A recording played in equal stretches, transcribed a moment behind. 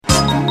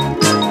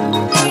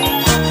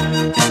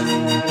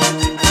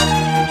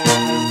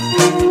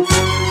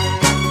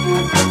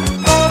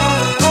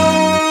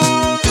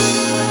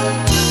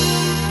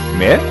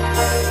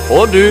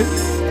Og du.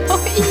 Og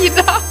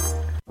Ida.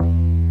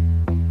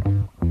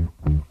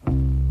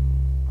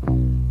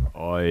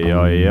 Oi.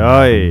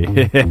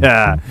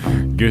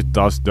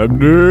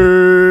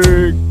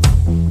 Guttastemning.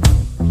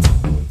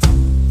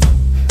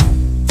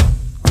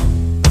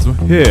 Så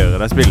hører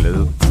deg spille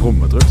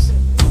trommetruks.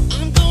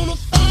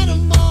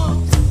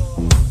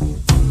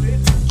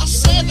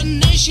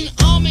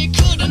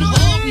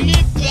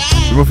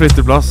 Du må flytte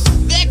plass.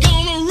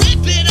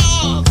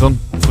 Sånn,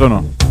 prøv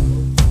nå.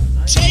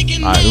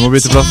 Nei, du må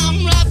bytte plass.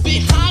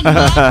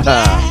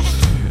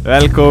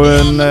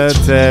 Velkommen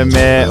til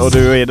meg og du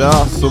og Ida,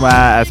 som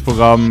er et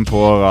program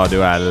på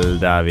Radio L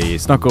der vi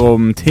snakker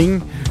om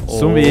ting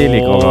som vi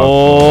liker å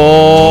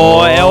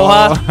lage. Jeg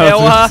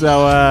er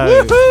her.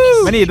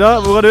 Men Ida,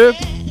 hvor er du?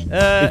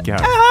 Ikke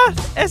her.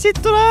 Jeg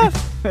sitter der.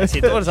 Jeg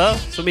sitter bare her,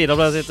 som Ida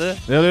pleier å sitte.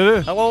 Ja, det gjør du.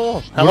 Hallo.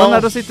 Hvordan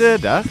er det å sitte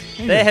der?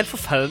 Det er helt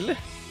forferdelig.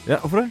 Ja,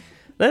 hvorfor det?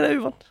 Nei, det er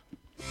uvant.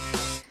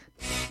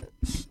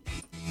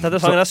 Dette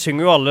sangen her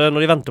synger jo alle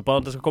når de venter på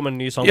at det skal komme en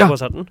ny sang på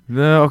konserten.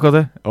 Det er akkurat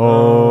det.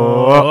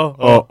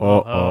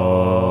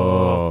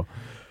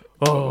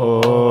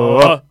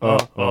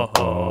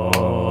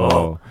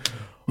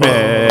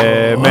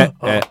 Med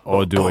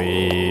og du og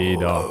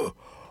Ida.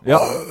 Ja.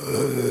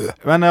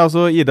 Men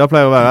altså, Ida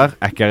pleier å være her.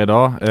 Er ikke her i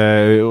dag.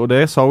 Og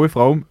det sa hun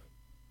ifra om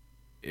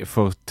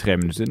for 3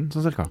 minutter siden,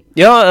 så cirka.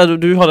 Ja,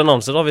 du hadde en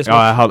anelse da.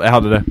 Ja, jeg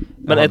hadde det.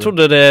 Men jeg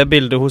trodde det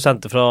bildet hun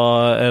sendte fra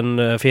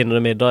en finere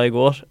middag i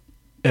går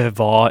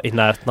var i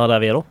nærheten av der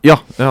vi er nå. Ja,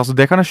 altså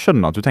det kan jeg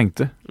skjønne at du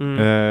tenkte.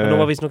 Men nå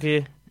var vi nok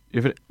i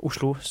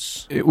Oslo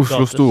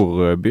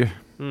storby.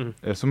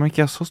 Som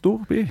ikke er så stor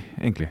by,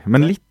 egentlig.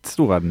 Men litt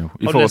stor er den jo,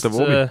 i forhold til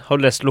vår by. Har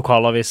du lest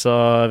lokalavisa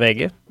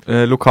VG?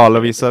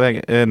 Lokalavisa VG?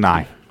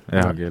 Nei.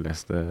 Jeg har ikke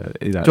lest det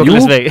i den. Du har ikke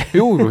lest VG?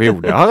 Jo,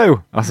 det har jeg jo.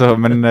 Altså,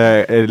 men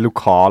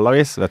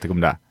lokalavis vet jeg ikke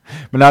om det er.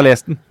 Men jeg har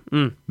lest den.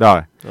 Det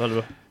har jeg. Det var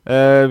veldig bra.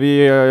 Vi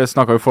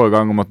snakket jo forrige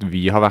gang om at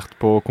vi har vært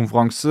på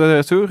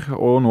konferansetur,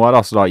 og nå er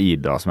det altså da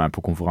Ida som er på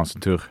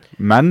konferansetur.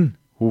 Men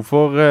hun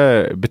får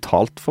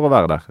betalt for å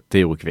være der, det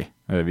gjorde ikke vi.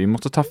 Vi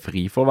måtte ta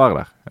fri for å være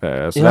der.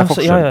 Så det er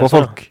forskjell på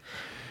folk.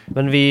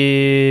 Men vi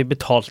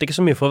betalte ikke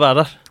så mye for å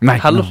være der.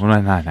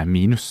 Nei,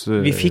 minus.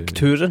 Vi fikk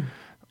turen,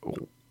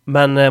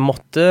 men jeg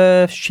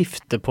måtte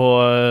skifte på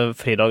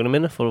fridagene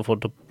mine for å få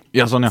det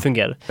til å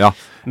fungere. Ja.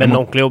 Med den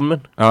ordentlige jobben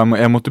min. Ja,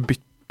 jeg måtte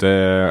bytte.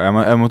 Jeg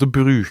måtte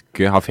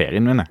ha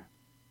ferien min.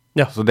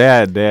 Ja. Så det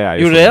er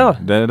jo jo,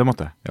 sånn. Det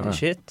måtte jeg. Ja.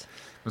 Shit.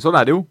 Men sånn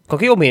er det jo. Kan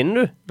ikke jobbe inn,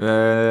 du?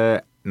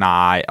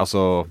 Nei,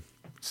 altså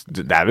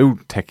det er jo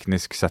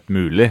teknisk sett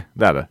mulig.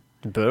 Det er det.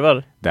 Det bør være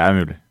det. Det er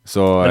mulig.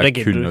 Så men det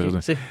gidder du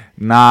ikke, si.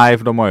 Nei,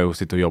 for da må jeg jo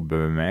sitte og jobbe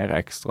mer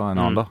ekstra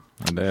enn annen da.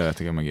 Det vet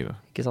jeg ikke om jeg gidder.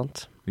 Ikke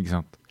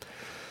sant?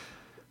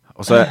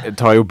 Og så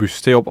tar jeg jo buss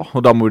til jobb,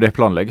 og da må jo det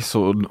planlegges,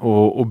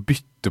 og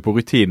bytte på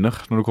rutiner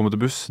når du kommer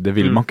til buss, det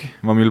vil man ikke.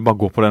 Man vil bare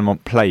gå på den man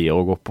pleier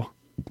å gå på.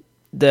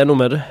 Det er noe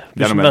med det.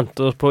 Bussen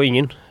venter på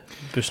ingen.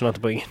 Bussen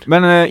venter på ingen.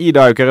 Men Ida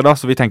er jo ikke her i dag,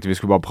 så vi tenkte vi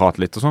skulle bare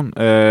prate litt og sånn,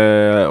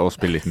 og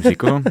spille litt musikk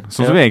og sånn.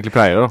 Sånn som vi egentlig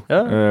pleier da.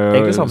 Ja,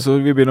 egentlig sant. Så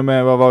vi begynner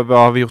med, hva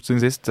har vi gjort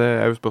siden sist,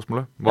 er jo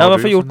spørsmålet. Jeg har i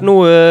hvert fall gjort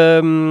noe,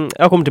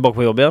 jeg har kommet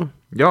tilbake på jobb igjen.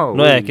 Ja,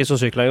 nå er jeg ikke så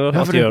syk lenger, at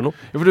jeg gjør noe.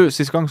 Ja, for du,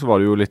 sist gang så var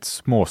det jo litt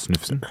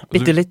småsnufsen.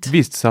 Bitte litt. Så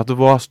viste seg at det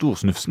var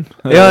storsnufsen.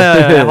 Ja,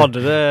 jeg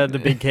hadde det,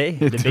 The Big K,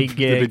 The Big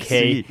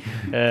K,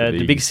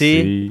 The Big C,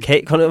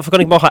 K. Kan jeg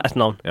ikke bare ha et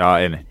navn? Ja,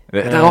 enig.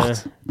 Det er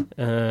rart.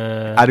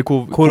 Er det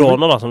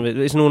korona da,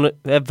 hvis noen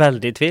er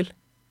veldig i tvil?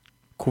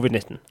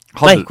 Covid-19.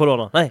 Nei,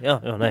 korona. Nei,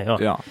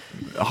 ja.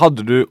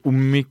 Hadde du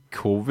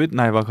Omikovid?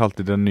 Nei, hva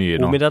kalte de den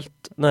nye nå? Omidelt?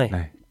 Nei.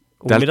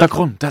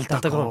 Deltakron.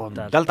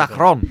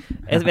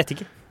 Jeg vet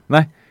ikke.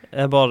 Nei.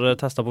 Jeg bare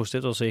testet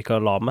positivt, og så gikk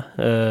jeg og la meg.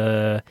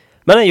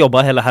 Men jeg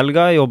jobbet hele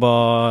helga, jeg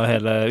jobbet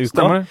hele uka.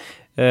 Stemmer det?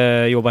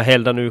 Jobbet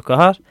hele denne uka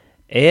her.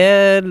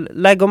 Jeg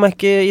legger meg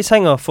ikke i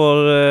senga for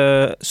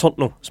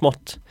sånt noe,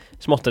 smått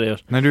er det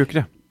gjør. Nei, du gjør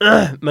ikke det.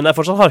 Men jeg er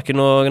fortsatt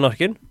harken og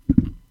gnarken.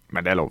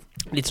 Men det er lov.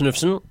 Litt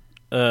snufsen,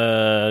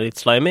 litt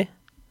slimy.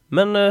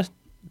 Men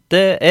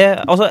det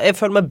er, altså jeg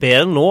føler meg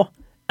bedre nå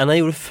enn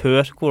jeg gjorde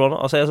før korona.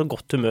 Altså jeg er så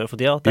godt humør for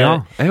tida.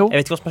 Jeg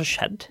vet ikke hva som har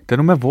skjedd. Det er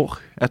noe med vår.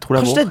 Jeg tror det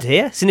er vår. Kanskje det er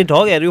det? Siden i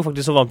dag er det jo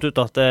faktisk så varmt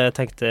ut at jeg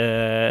tenkte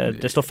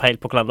det står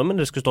feil på kalenderen, men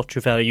det skulle stått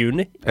 24.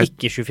 juni,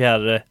 ikke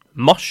 24.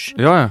 mars.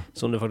 Ja.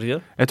 Som det faktisk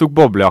gjør. Jeg tok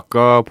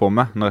boblejakka på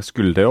meg når jeg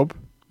skulle til jobb.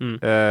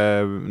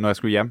 Når jeg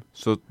skulle hjem,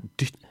 så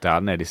dyttet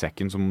jeg ned i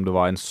sekken som om det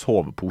var en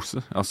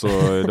sovepose. Altså,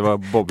 det var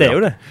boblejakka. Det er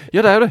jo det.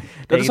 Ja, det er jo det.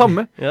 Det er det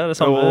samme. Ja, det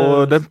samme.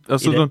 Og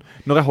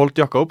når jeg holdt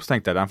jakka opp, så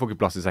tenkte jeg, den får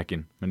ikke plass i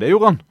sekken. Men det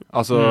gjorde han.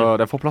 Altså,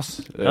 det får plass.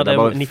 Ja, det er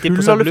jo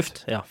 90%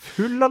 luft. Ja.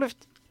 Full av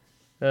luft.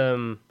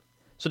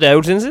 Så det har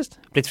jeg gjort siden sist.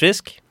 Blitt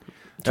frisk.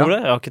 Tror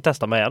det. Jeg har ikke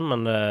testet meg igjen,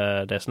 men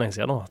det er så lenge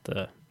siden nå at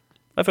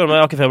jeg føler meg,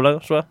 jeg har ikke feber,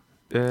 tror jeg.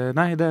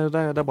 Nei, det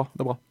er bra.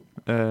 Det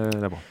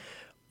er bra.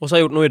 Og så har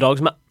jeg gjort noe i dag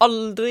som jeg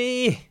aldri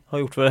har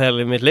gjort for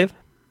hele mitt liv.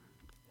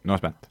 Nå er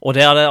jeg spent. Og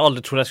det hadde jeg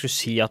aldri trodd jeg skulle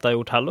si at jeg har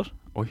gjort heller.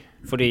 Oi.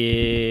 Fordi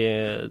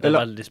det er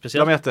veldig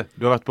spesielt. La meg gjette.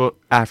 Du har vært på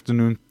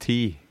afternoon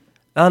tea.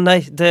 Ja, nei,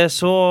 det er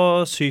så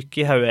syk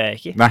i hodet er jeg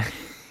ikke. Nei.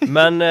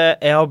 Men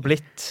jeg har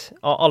blitt,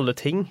 av alle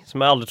ting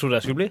som jeg aldri trodde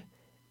jeg skulle bli,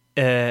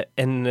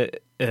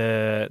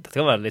 dette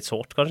kan være litt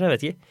sårt kanskje, jeg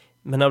vet ikke,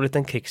 men jeg har blitt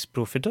en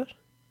krigsprofitør.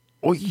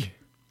 Oi!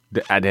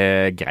 Er det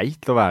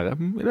greit å være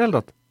i det hele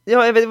tatt?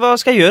 Ja, jeg vet, hva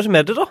skal jeg gjøre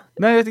med det da?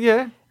 Nei, jeg vet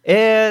ikke.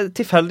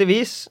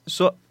 Tilfeldigvis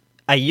så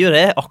eier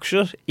jeg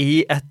aksjer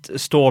i et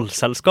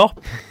stålselskap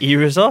i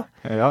USA.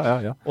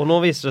 Ja. Og nå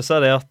viser det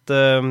seg det at,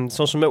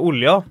 sånn som med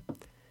olja,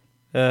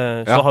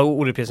 så har jo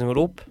oljeprisen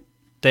gått opp.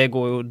 Da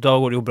går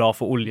det jo bra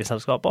for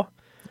oljeselskaper.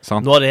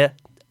 Sant. Nå har det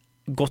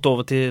gått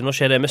over til, nå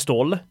skjer det med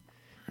stålet.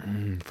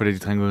 Fordi de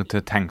trenger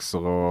til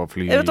tankser og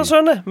fly. Jeg vet da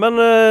søren det, men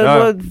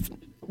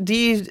de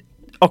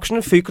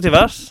aksjene fyker til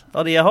værs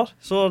av de jeg har,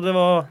 så det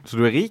var... Så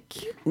du er rik?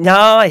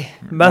 Nei,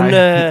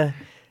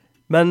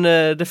 men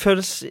det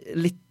føles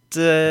litt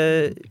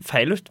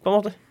feil ut, på en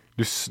måte.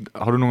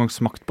 Har du noen gang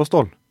smakt på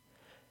stål?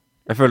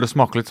 Jeg føler det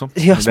smaker litt sånn.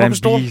 Ja, smaker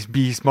stål. Det er en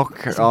bismak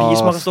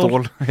av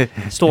stål.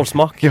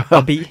 Stålsmak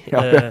av bi.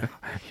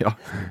 Ja.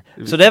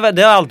 Så det har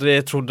jeg aldri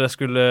trodd jeg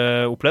skulle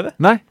oppleve.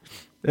 Nei.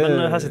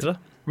 Men her sitter det.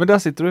 Men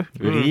der sitter du,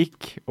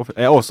 rik.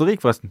 Jeg er også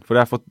rik forresten, for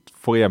det har jeg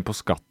får igjen på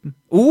skatten.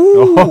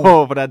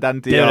 For det er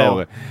den tiden av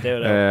året. Det er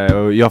det.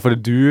 Ja, for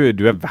du er i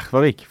hvert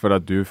fall rik, for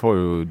du får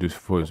jo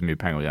så mye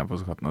penger igjen på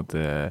skatten at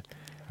jeg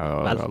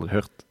har aldri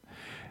hørt.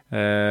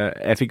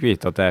 Jeg fikk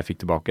vite at jeg fikk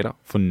tilbake da.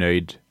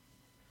 Fornøyd.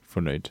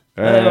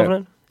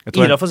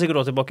 Ida får sikkert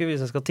også tilbake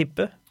hvis jeg skal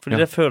tippe, fordi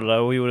det føler jeg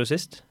jo gjorde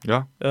sist. Ja.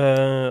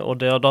 Og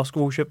da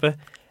skulle hun kjøpe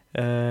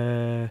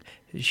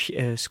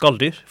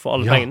skalldyr for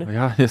alle pengene.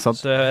 Ja, det er sant.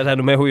 Så jeg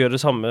regner med hun gjør det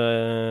samme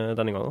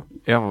denne gangen.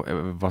 Ja,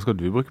 hva skal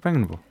du bruke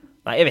pengene på?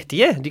 Nei, jeg vet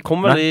ikke. De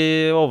kom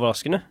veldig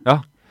overraskende. Ja.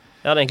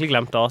 Jeg hadde egentlig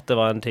glemt da at det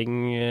var en ting...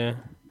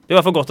 Det var i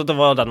hvert fall godt at det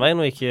var den veien,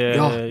 og ikke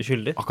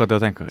skyldig. Akkurat det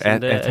jeg tenker. Jeg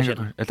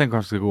tenker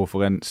kanskje skal gå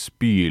for en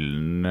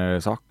spylende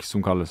sak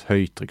som kalles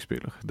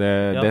høytrykksspyler.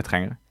 Det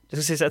trenger jeg. Det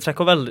skal sies, jeg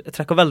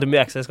trekker veldig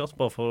mye ekstra i skatt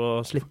bare for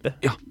å slippe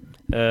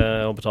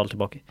og betale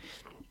tilbake.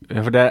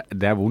 Ja, for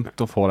det er vondt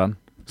å få den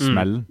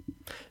smellen.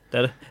 Det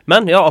er det.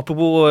 Men ja,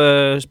 apropos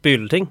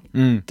spyleting,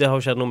 det har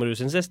jo skjedd noe med du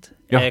siden sist.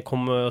 Jeg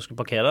kom og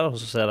skulle parkere der, og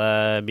så ser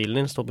jeg bilen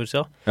din stå på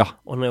utsida.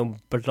 Og den er jo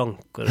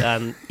blanker. Det er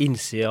en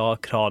innsida av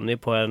krani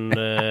på en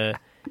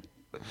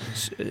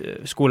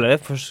skoleelev,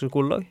 første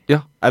skoledag.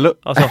 Ja, eller...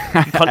 Altså,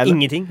 kan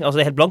ingenting. Altså,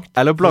 det er helt blankt.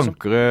 Eller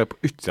blankere på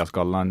utsida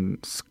skallen av en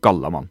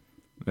skalla mann.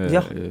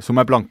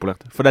 Som er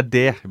blankpolert. For det er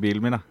det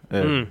bilen min er.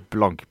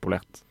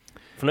 Blankpolert.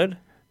 Fornøyd?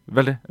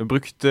 Veldig. Jeg har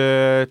brukt,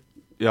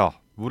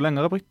 hvor lenge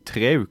har jeg brukt?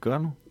 3 uker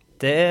eller noe?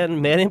 Det er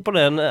mer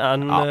imponerende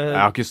enn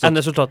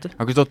resultatet. Jeg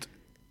har ikke stått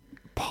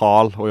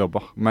pal og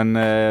jobba, men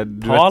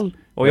pal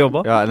og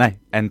jobba? Ja, nei,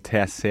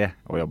 NTC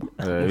og jobba.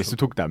 Hvis du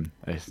tok dem.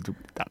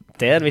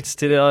 Det er en vits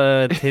til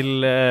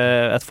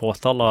et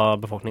fåtall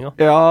av befolkningen.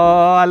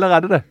 Ja, eller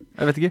er det?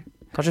 Jeg vet ikke.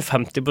 Kanskje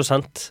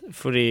 50%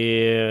 fordi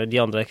de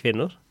andre er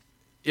kvinner.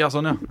 Ja,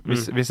 sånn ja.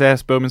 Hvis jeg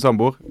spør min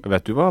samboer,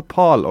 vet du hva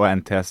PAL og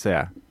NTC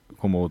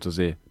kommer hun til å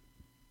si?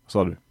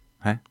 Sa du?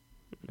 Hei?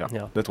 Ja,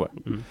 det tror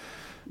jeg.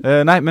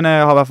 Nei, men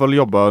jeg har i hvert fall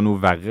jobbet noe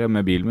verre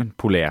med bilen min.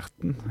 Polert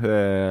den,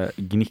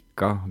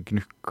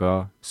 gnukka,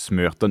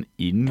 smørt den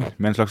inn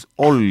med en slags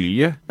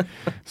olje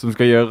som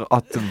skal gjøre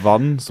at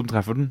vann som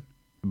treffer den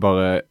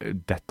bare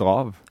detter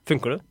av.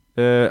 Funker det?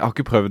 Jeg har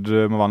ikke prøvd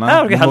med vannet.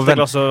 Har du ikke helst et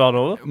glass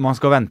vann over? Man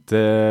skal vente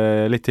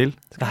litt til.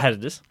 Det skal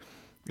herdes?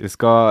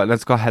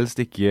 Den skal helst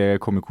ikke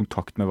komme i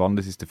kontakt med vann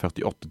de siste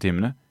 48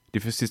 timene. De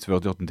siste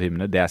 48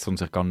 timene, det er sånn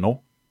cirka nå.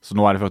 Så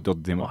nå er det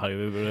 48 timer.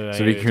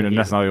 Så vi kunne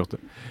nesten ha gjort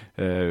det.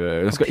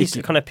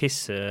 Kan jeg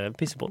pisse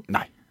på den?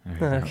 Nei.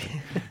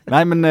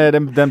 Nei, men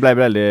den ble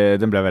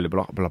veldig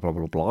blank.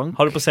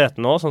 Har du på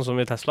seten nå, sånn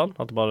som i Teslaen?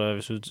 At bare,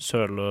 hvis du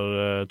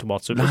søler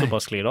tomatsuppe, så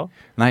bare sklir det av?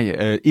 Nei,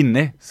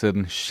 inni ser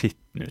den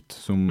skitten ut,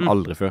 som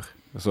aldri før.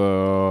 Så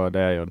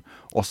det gjør den.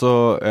 Også,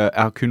 jeg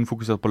har kun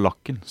fokusert på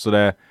lakken, så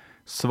det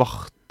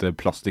svarte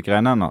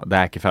plastikkgreiene ennå, det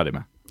er jeg ikke ferdig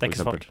med. Det er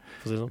ikke svart,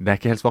 for å si sånn. Det er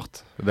ikke helt svart.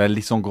 Det er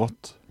litt sånn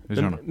grått.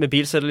 Men med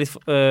bil så er det litt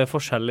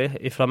forskjellig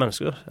fra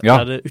mennesker.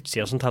 Er det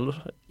utsida som teller,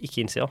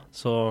 ikke innsida.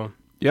 Så...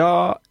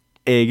 Ja,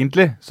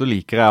 egentlig så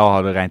liker jeg å ha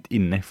det rent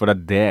inni, for det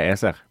er det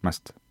jeg ser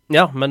mest.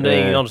 Ja, men det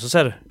er ingen andre som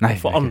ser det. Nei,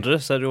 for andre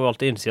så er det jo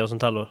alltid innsida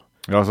som teller.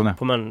 Ja, sånn ja.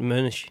 På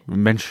mennesk.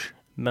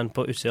 Men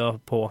på utsida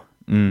på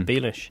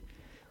bilish.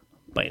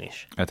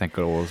 Beinish. Jeg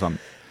tenker det også sånn.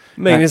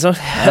 Det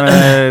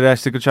er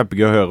sikkert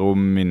kjempegøy å høre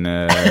om mine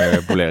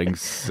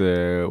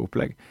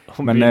poleringsopplegg.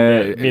 Men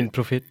min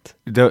profitt.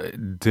 Det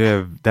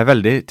er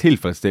veldig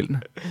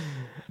tilfredsstillende.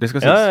 Det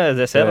skal sies. Ja,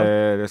 det ser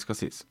jeg. Det skal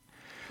sies.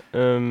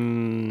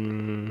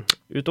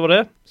 Utover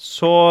det,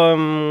 så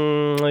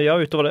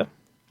utover det.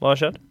 Hva har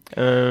skjedd?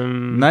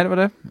 Nei, det var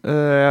det.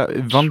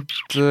 Jeg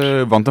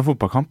vant en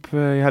fotballkamp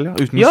i helgen,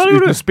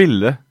 uten å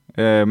spille.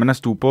 Men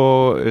jeg sto på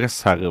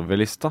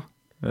reservelista,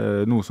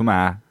 noe som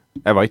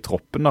jeg var i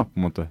troppen da, på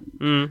en måte.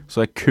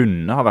 Så jeg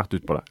kunne ha vært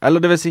ute på det.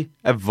 Eller det vil si,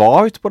 jeg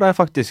var ute på det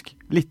faktisk,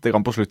 litt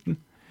grann på slutten.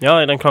 Ja,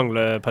 i den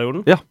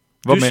krangleperioden? Ja,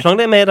 Du slang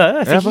deg med det,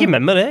 jeg fikk ikke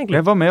med meg det egentlig.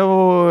 Jeg var med å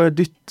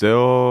dytte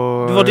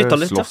og du var dyttet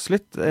litt, slåss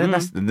litt.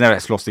 Nesten, nei,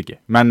 jeg slåss ikke.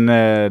 Men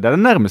det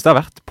det nærmeste jeg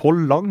har vært på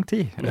lang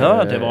tid.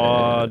 Ja,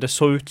 det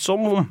så ut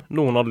som om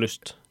noen hadde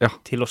lyst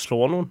til å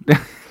slå noen.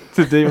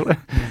 det gjorde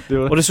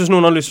det. Og det synes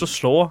noen hadde lyst til å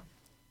slå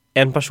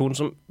en person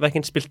som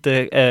hverken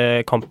spilte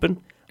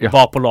kampen,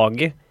 var på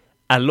laget,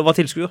 eller var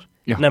tilskuer.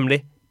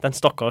 Nemlig den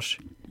stakkars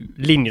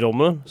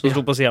linjedommeren som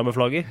stod på siden med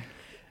flagget.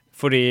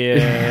 Fordi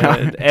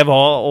jeg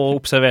var og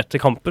observerte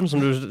kampen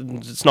som du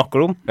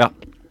snakker om,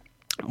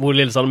 hvor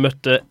Lillesand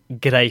møtte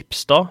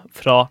Greipstad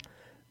fra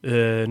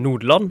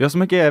Nordland. Ja,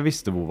 som ikke jeg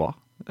visste hvor var.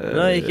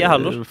 Nei, ikke jeg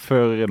heller.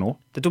 Før nå.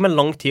 Det tok meg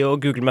lang tid å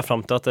google meg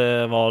frem til at det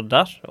var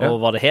der,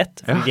 og hva det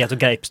het. Fordi de heter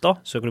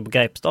Greipstad. Søker du på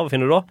Greipstad, hva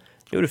finner du da?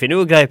 Jo, du finner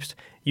jo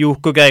Greipstad.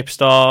 Joko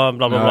Greipstad,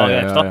 bla bla bla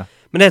Greipstad.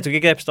 Men det heter jo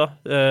ikke Greipstad.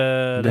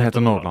 Det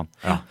heter Nordland.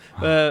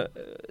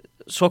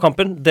 Så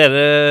kampen,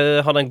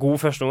 dere hadde en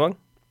god første omgang.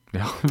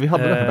 Ja, vi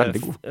hadde det veldig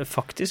god.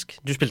 Faktisk.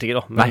 Du spilte ikke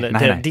da, men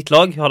nei. Ditt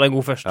lag hadde en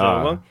god første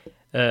omgang.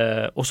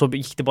 Og så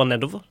gikk det bare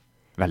nedover.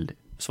 Veldig.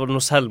 Så var det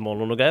noe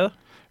selvmål og noe greier.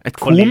 Et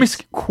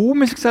komisk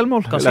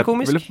selvmål, ganske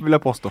komisk. Vil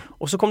jeg påstå.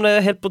 Og så kom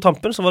det helt på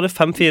tampen, så var det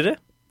 5-4,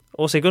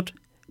 og sikkert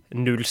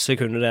 0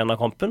 sekunder igjen av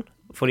kampen,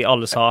 fordi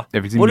alle sa,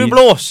 må du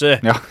blåse,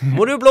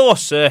 må du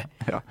blåse,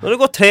 når det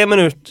går 3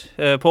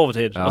 minutter på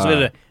overtid, og så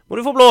videre, må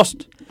du få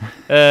blåst.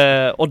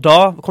 Og da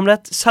kom det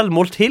et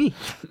selvmål til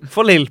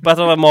for Lill på et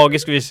eller annet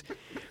magisk vis.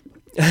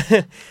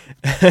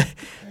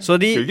 Så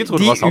de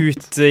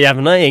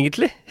utjevna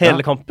egentlig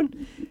hele kampen.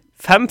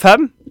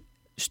 5-5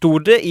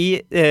 stod det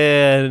i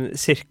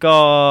cirka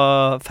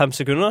 5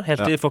 sekunder,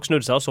 helt til folk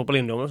snudde seg og så på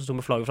linjedommeren, så stod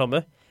med flagget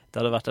fremme. Det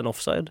hadde vært en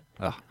offside.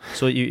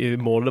 Så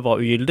målet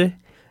var ugyldig.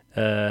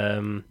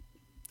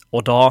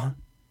 Og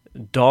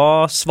da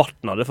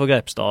svartna det for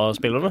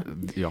Greipstad-spillerne.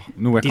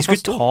 De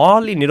skulle ta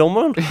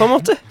linjedommeren, på en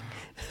måte.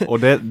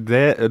 Og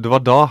det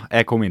var da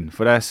jeg kom inn,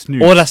 for det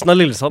snus. Og resten av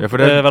Lillesand.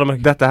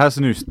 Dette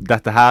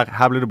her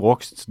ble det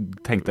bråkst,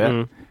 tenkte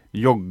jeg.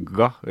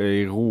 Jogga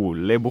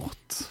rolig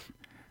bort,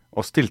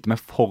 og stilte meg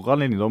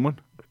foran linjedommeren.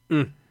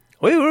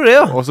 Og gjorde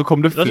det, Og så kom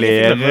det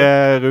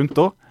flere rundt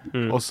da,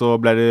 og så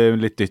ble det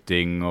litt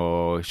dytting,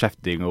 og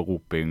kjefting, og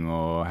roping,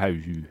 og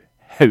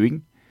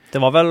hauing. Det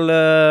var vel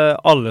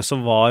alle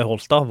som var i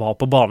Holta, var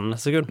på banen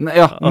et sekund.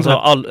 Altså,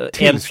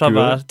 en fra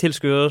hver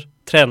tilskuer,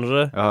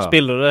 trenere,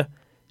 spillere,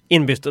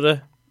 innbyttere,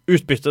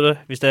 utbyttere,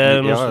 hvis det er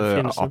noe som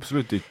finnes.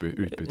 Absolutt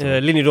utbyttere.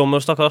 Linjedommer,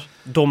 stakkar,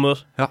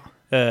 dommer.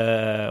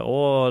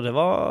 Og det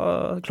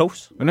var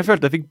close. Men jeg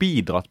følte jeg fikk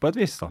bidratt på et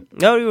vis da.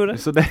 Ja, du gjorde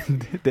det. Så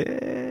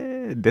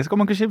det skal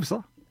man ikke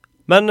skimse av.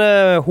 Men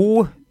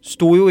hun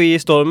sto jo i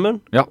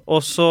stormen,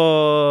 og så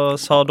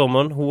sa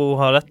dommeren, hun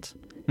har rett,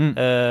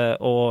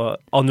 og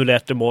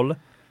annullerte målet.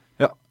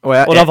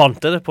 Og da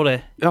vant jeg det på det.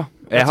 Ja,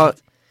 jeg har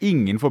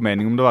ingen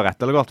formening om det var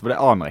rett eller galt, for det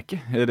aner jeg ikke.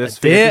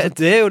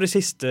 Det er jo det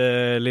siste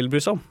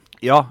Lillebry sa.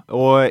 Ja,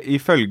 og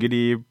ifølge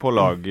de på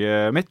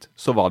laget mitt,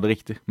 så var det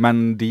riktig.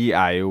 Men de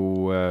er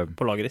jo...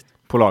 på laget ditt?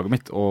 På laget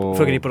mitt.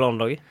 Ifølge de på det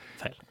andre laget?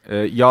 Feil.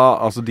 Ja,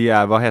 altså de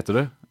er, hva heter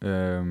det?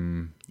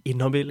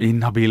 Inhabile.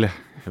 Inhabile.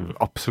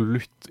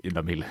 Absolutt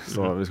inhabile.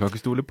 Så vi skal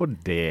ikke stole på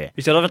det.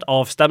 Hvis det hadde vært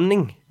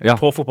avstemning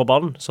på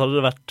fotballbanen, så hadde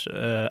det vært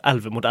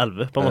 11 mot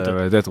 11, på en måte.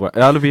 Det tror jeg.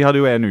 Ja, vi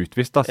hadde jo en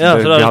utvist da, så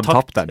vi hadde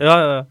tapt den.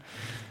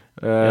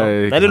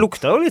 Nei, det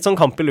lukta jo litt sånn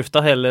kamp i lufta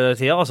hele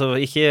tiden. Altså,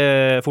 ikke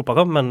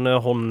fotballkamp, men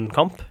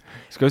håndkamp.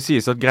 Skal jo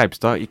sies at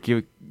Greipstad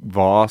ikke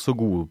var så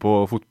gode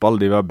på fotball.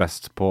 De var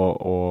best på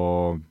å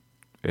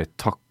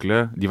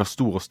takle. De var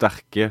store og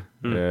sterke,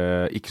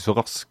 ikke så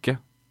raske,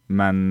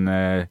 men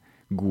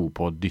gode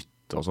på å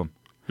dytte og sånn.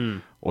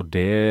 Og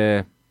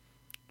det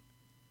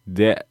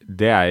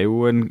er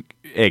jo en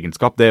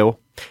egenskap, det også.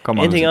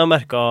 En ting jeg har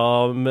merket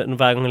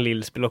hver gang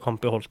Lill spiller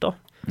kamp i Holta,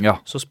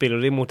 så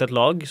spiller de mot et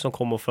lag som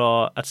kommer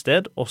fra et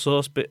sted, og så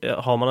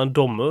har man en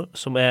dommer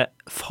som er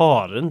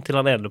faren til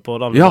han ene på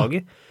det andre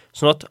laget.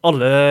 Sånn at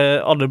alle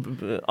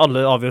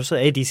avgjørelser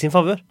er i de sin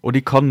favør. Og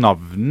de kan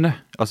navnene.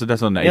 Altså det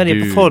er sånn... Ja, de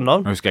er på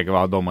fornavn. Nå husker jeg ikke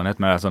hva dommeren het,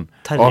 men det er sånn...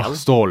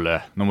 Ståle,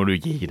 nå må du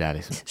gi deg,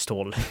 liksom.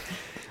 Ståle.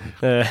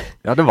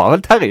 Ja, det var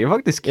vel Terje,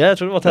 faktisk. Ja,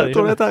 jeg tror det var Terje. Jeg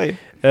tror det er Terje.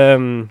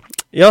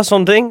 Ja,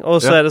 sånne ting. Og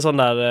så er det sånn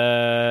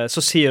der...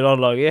 så sier du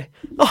anlaget...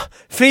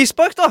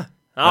 frispark da!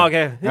 Ja, ok.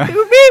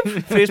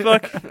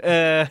 Frispark.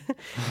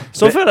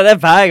 Så føler jeg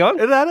det hver gang.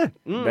 Det er det.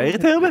 Det er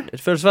irriterende.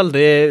 Det føles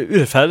veldig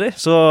urettferdig.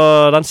 Så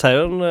den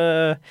seieren...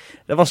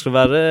 det er vanskelig å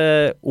være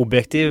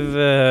objektiv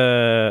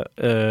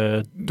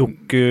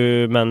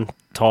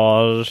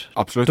dokumentar.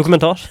 Absolutt.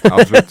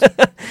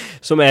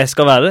 Som jeg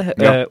skal være.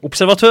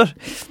 Observatør.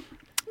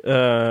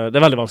 Det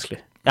er veldig vanskelig.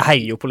 Jeg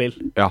heier jo på Lill.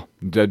 Ja,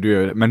 du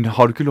gjør det. Men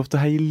har du ikke lov til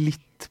å heie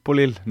litt på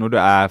Lill når du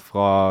er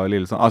fra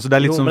Lillesand? Altså, det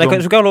er litt men jeg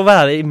kan ikke ha lov å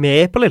være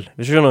med på Lill,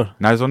 hvis du skjønner.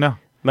 Nei, sånn, ja.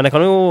 Men jeg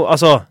kan jo,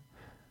 altså...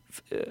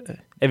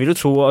 Jeg vil jo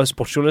tro at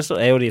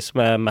sportsjournalister er jo de som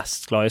er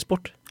mest glad i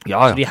sport.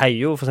 Så de heier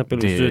jo, for eksempel,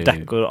 hvis du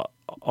dekker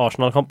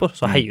Arsenal-kamper,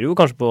 så heier du jo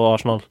kanskje på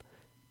Arsenal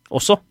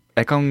også.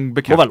 Jeg kan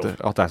bekrefte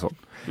at det sånn.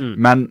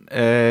 Men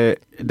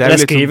det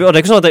litt skriver, og det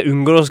ikke sånn at jeg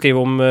unngår å skrive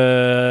om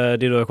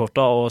de døde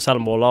korta og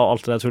selvmåler og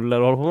alt det der tullet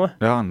du holder på med.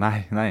 Ja,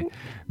 nei.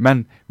 Men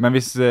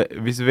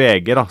hvis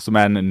VG da, som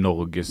en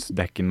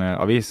norgesdekkende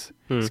avis,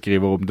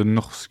 skriver om det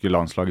norske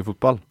landslaget i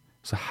fotball,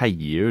 så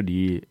heier jo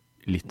de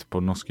litt på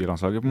det norske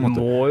landslaget på en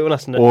måte. Må jo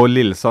nesten det. Og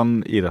Lillesand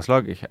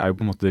idrettslag jo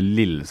på en måte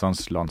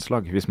Lillesands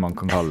landslag, hvis man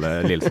kan kalle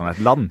Lillesand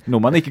et land.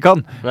 Noe man ikke kan,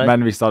 men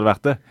hvis det hadde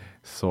vært det,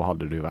 så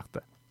hadde det jo vært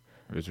det.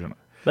 Hvis du skjønner.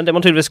 Men det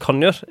man tydeligvis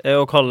kan gjøre,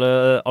 å kalle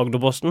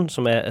Agderposten,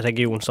 som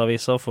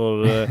regionsaviser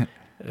for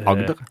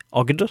Agder?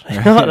 Agder,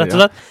 ja, rett og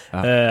slett.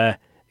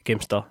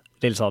 Grimstad,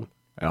 Lillesand,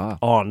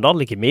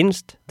 Arendal, ikke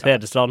minst,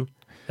 Tvedestrand,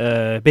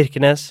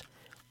 Birkenes,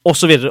 og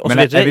så videre,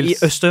 i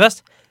øst og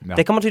vest. Ja.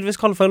 Det kan man tydeligvis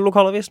kalle for en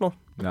lokalavis nå.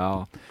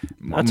 Ja.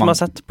 Som jeg har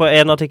sett på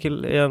en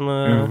artikkel i en...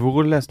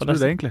 Hvor leste du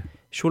det egentlig?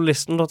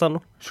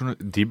 Journalisten.no.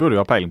 De burde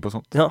jo ha peiling på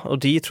sånt. Ja,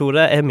 og de tror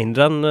det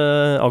mindre enn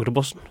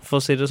Agderposten, for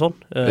å si det sånn.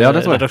 Ja,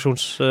 det tror jeg.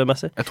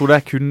 Redaksjonsmessig. Jeg tror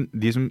det kun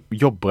de som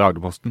jobber i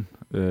Agderposten,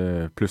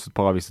 pluss et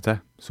par aviser til,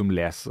 som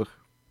leser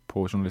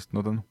på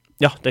Journalisten.no.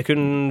 Ja, det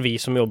kun vi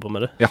som jobber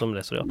med det, som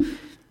leser det,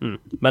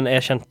 Men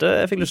jeg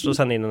fikk lyst til å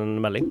sende inn en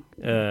melding.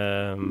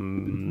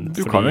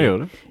 Du kan jo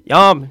gjøre det.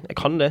 Ja, jeg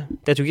kan det.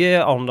 Det tror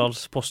ikke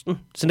Arendalsposten.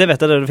 Så det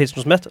vet jeg det finnes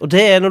noe som heter. Og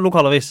det noe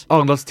lokalavis.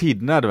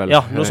 Arendalstidene det vel?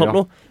 Ja, noe sånt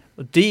noe.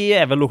 Og de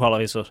vel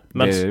lokalaviser.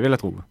 Det vil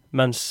jeg tro.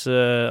 Mens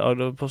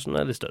Agderposten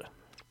litt større.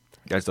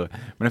 Litt større.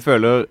 Men jeg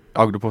føler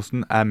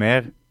Agderposten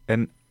mer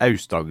en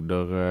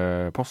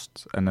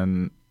Aust-Agder-post enn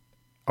en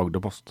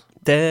Agderpost.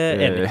 Det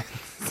enig.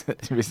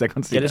 Hvis jeg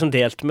kan si det. Det liksom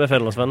delt med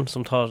Fjellandsvennen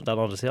som tar den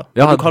andre siden.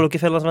 Ja, du kaller ikke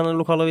Fjellandsvennen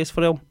en lokalavis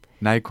for det om?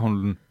 Nei, jeg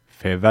kaller den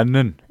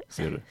Fevennen,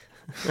 sier du.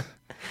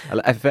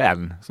 Eller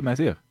FN, som jeg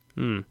sier.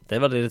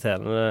 Det veldig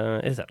irriterende.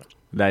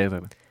 Det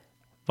irriterende.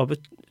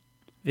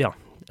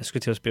 Jeg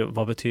skulle til å spørre,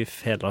 hva betyr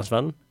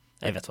Fjellandsvennen?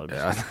 Jeg vet hva det betyr.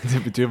 Ja, det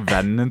betyr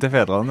vennen til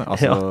fedrene,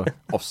 altså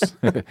oss.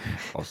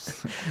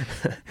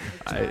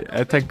 Nei,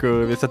 jeg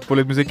tenker vi setter på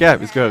litt musikk her.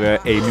 Vi skal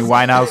høre Amy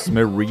Winehouse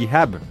med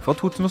Rehab fra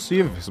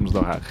 2007, som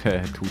står her.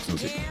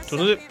 2007.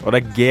 Og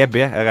det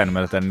GB, jeg regner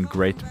med at det en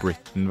Great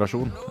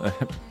Britain-versjon.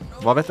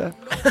 Hva vet jeg?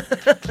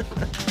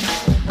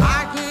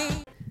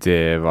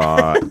 Det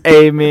var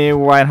Amy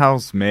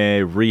Winehouse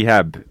med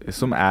Rehab,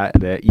 som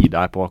det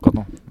Ida på akkurat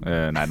nå.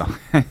 Nei da.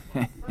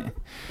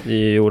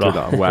 Jo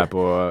da. Hun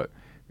på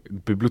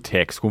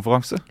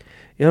bibliotekskonferanse.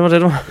 Ja, det var det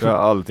da. Ja,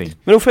 alle ting.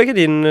 Men hvorfor ikke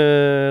din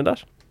der?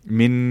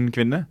 Min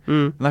kvinne?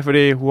 Nei,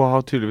 fordi hun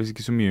har tydeligvis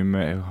ikke så mye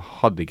med,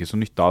 hadde ikke så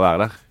nytte av å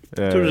være der.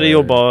 Tror du de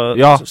jobber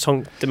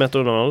centimeter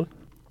under?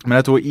 Men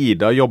jeg tror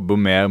Ida jobber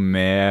mer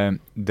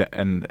med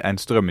en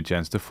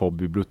strømmetjeneste for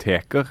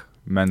biblioteker,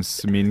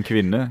 mens min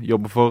kvinne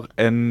jobber for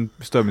en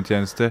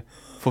strømmetjeneste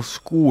for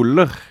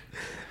skoler.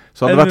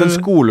 Så hadde det vært en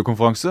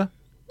skolekonferanse,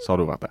 så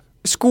hadde hun vært der.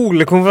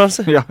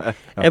 Skolekonferanse? Ja.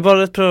 Jeg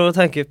bare prøver å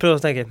tenke,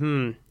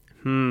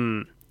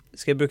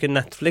 skal jeg bruke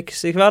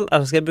Netflix i kveld,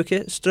 eller skal jeg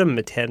bruke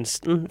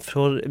strømmetjenesten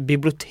for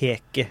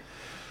biblioteket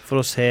for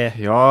å se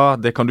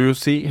det kan du jo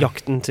si.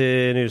 Jakten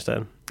til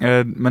Nyrestein?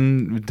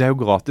 Men det jo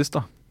gratis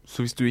da,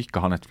 så hvis du ikke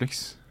har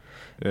Netflix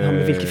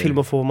men hvilke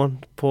filmer får man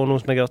på noe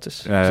som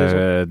gratis?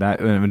 Nei,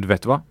 men du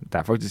vet hva?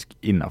 Det faktisk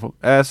innenfor.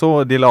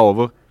 Så de la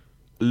over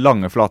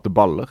lange flate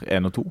baller,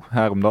 1 og 2,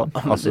 her om dagen.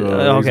 Altså,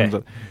 okay.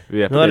 Liksom,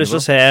 nå har jeg lyst til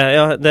å se,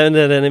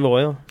 det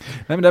nivået,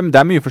 Nei, men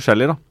det mye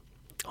forskjellig da.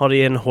 Har de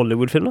en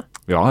Hollywood-film da?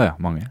 Ja,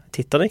 mange.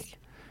 Titanic?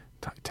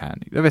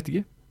 Titanic, det vet jeg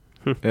ikke.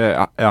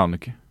 Jeg aner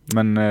ikke.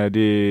 Men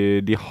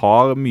de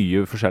har mye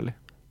forskjellig.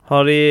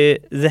 Har de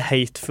The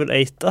Hateful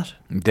Eight der?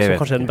 Som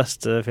kanskje den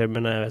beste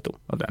filmen jeg vet om.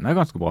 Ja, den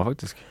ganske bra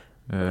faktisk.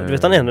 Du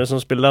vet han ene som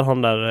spiller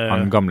han der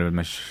han gamle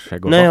med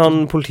skjegg og nei,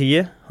 han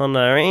politiet han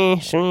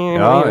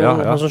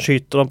han som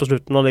skyter han på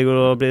slutten han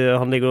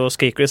ligger og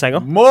skriker i senga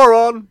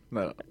moron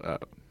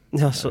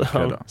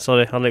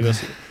sorry han ligger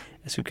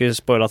jeg skulle ikke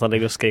spoile at han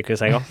ligger og skriker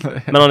i senga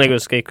men han ligger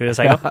og skriker i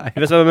senga du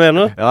vet hva jeg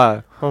mener?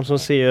 Han som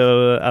sier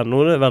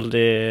N-ordet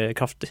veldig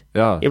kraftig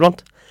iblant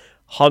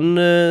han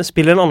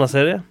spiller en annen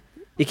serie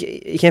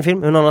ikke en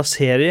film, men en annen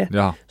serie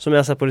som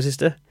jeg har sett på det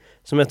siste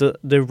som heter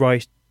The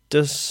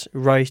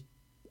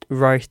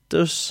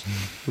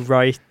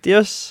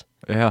Righteous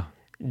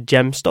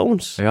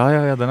Gemstones. Ja,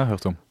 den har jeg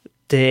hørt om.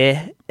 Det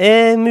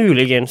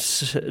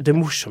muligens det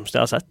morsomste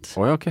jeg har sett.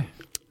 Ok.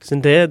 Så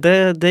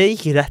det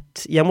gikk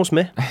rett hjemme hos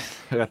meg.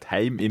 Rett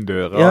hjem, inn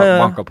døra,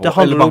 banka på. Det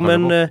handler om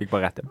gikk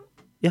bare rett hjem.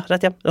 Ja,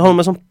 rett hjem. Det handler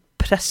om en sånn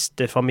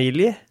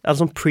prestefamilie, eller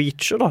sånn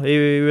preacher da,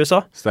 i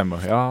USA.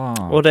 Stemmer,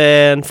 Og det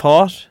en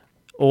far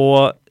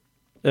og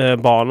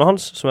barna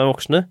hans, som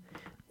voksne,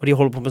 og de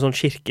holder på med sånn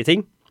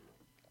kirketing.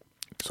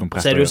 Så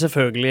det jo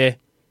selvfølgelig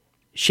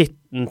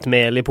skittent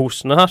mel i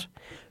posene her.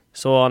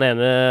 Så han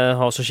ene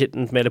har så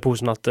skittent mel i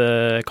posen at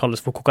det kalles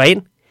for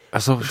kokain.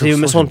 Det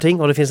med sånne ting,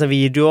 og det finnes en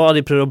video av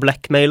de prøver å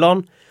blackmaile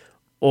han,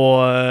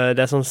 og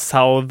det sånn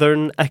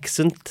southern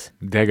accent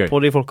på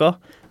de folka.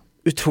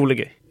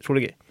 Utrolig gøy.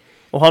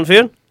 Og han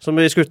fyren, som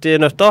blir skutt i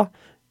nøtta,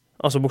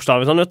 altså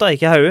bokstavlig sånn nøtta,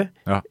 ikke hauet.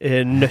 Ja.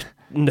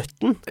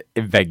 Nøtten.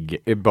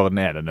 Bare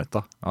den ene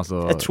nøtta.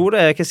 Altså... Jeg tror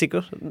det, jeg er ikke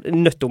sikker.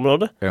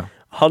 Nøtteområdet. Ja.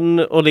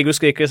 Han og ligger og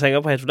skriker i senga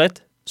på helt for deit.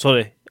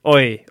 Sorry.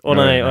 Oi.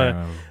 Nei.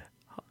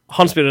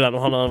 Han spiller den,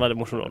 og han har en veldig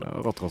morsom rolle.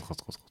 Rått.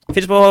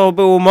 Finnes på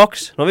HBO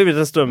Max. Nå har vi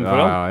blitt en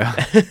strømmeprogram. Ja.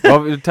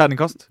 Hva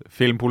terningkast?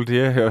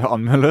 Filmpolitiet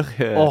anmelder.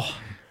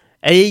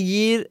 Jeg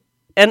gir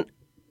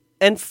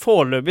en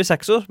foreløpig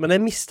 6-år, men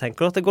jeg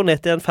mistenker at det går ned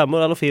til en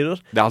 5-år eller 4-år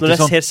når jeg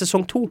ser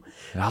sesong 2.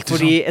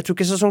 Fordi jeg tror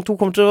ikke sesong 2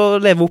 kommer til å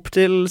leve opp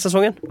til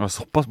sesongen. Det var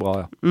såpass bra,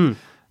 ja.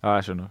 Ja,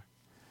 jeg skjønner.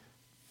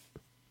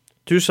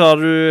 Du sa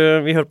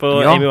vi hørte på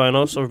Amy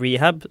Winehouse og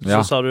Rehab, så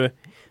sa du,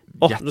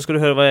 da skal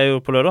du høre hva jeg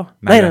gjorde på lørdag.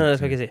 Nei, det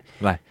skal jeg ikke si.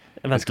 Nei,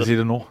 jeg skal si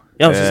det nå.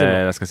 Ja,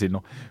 jeg skal si det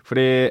nå.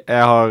 Fordi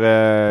jeg har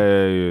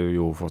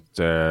jo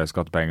fått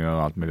skattepenger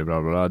og alt mulig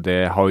bla bla bla.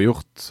 Det har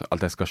gjort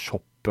at jeg skal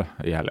shoppe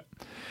i helgen.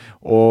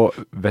 Og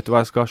vet du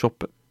hva jeg skal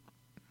shoppe?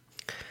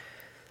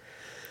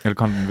 Eller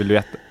vil du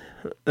gjette?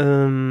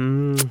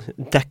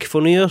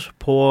 Dekkfornyer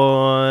på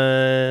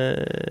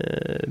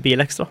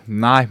Bilekstra.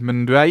 Nei,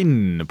 men du er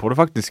inne på det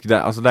faktisk. Det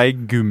er i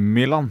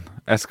Gummiland.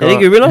 Er det i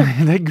Gummiland?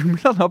 Det er i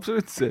Gummiland,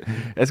 absolutt.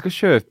 Jeg skal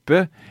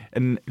kjøpe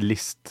en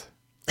list.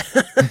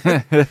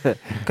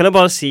 Kan jeg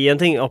bare si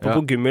en ting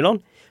apropos Gummiland?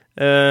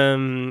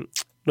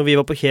 Når vi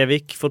var på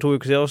Kjevik for 2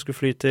 uker siden og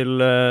skulle fly til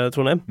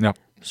Trondheim,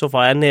 så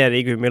var jeg nede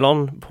i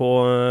Gummiland på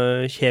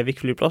Kjevik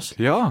flyplass.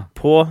 Ja.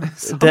 På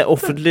det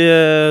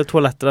offentlige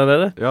toalettet der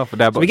nede. Ja, for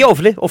det er bare... Som ikke er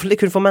offentlig. Offentlig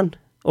kun for menn.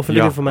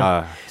 Offentlig kun for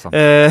menn.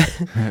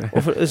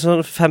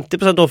 Sånn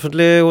 50%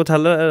 offentlig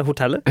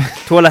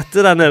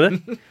toalettet der nede.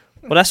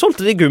 Og der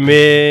solgte de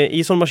gummi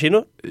i sånne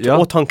maskiner.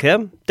 Og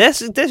tannkrem. Det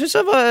synes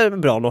jeg var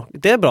bra nå.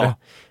 Det er bra.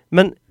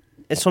 Men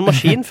en sånn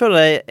maskin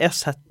føler jeg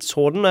så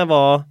den da jeg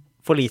var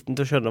for liten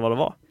til å skjønne hva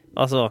det var.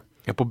 Altså,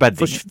 på bedding,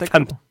 for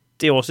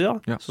 50 år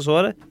siden så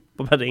jeg det.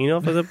 På beddingen,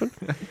 for eksempel.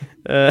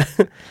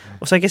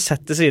 Og så har jeg ikke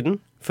sett det siden,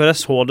 før jeg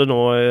så det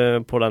nå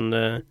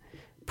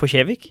på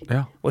Kjevik.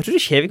 Ja. Og jeg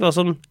trodde Kjevik var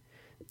sånn,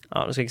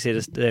 nå skal jeg ikke si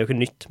det, det er jo ikke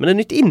nytt, men det er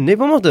nytt inni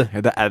på en måte.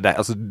 Ja, det er det,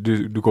 altså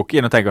du går ikke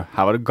inn og tenker,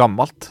 her var det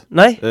gammelt.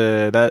 Nei.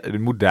 Det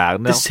er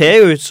moderne. Det ser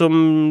jo ut som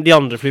de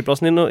andre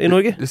flyplassene i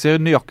Norge. Det ser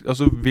nøyaktig,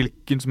 altså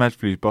hvilken som helst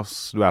flyplass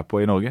du er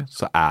på i Norge,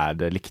 så er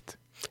det likt.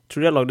 Jeg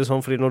tror de har laget det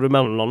sånn, fordi når du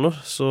mellomlander,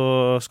 så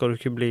skal du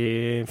ikke bli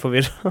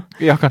forvirret.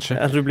 Ja, kanskje.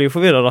 Eller du blir jo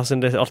forvirret da,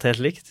 siden det alt er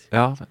helt likt.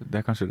 Ja, det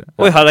er kanskje det.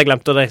 Oi, hadde jeg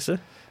glemt å reise?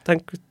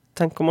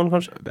 Tenker man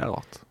kanskje. Det er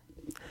rart.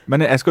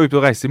 Men jeg skal ut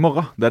og reise i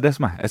morgen, det er det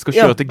som er. Jeg skal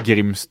kjøre til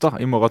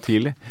Grimstad i morgen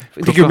tidlig.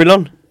 Til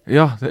Gummiland?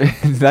 Ja,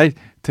 nei,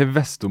 til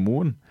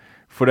Vestermoen.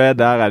 For der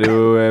er det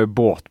jo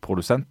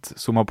båtprodusent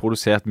som har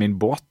produsert min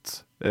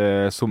båt,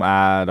 som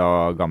er da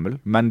gammel.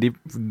 Men de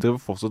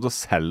driver fortsatt og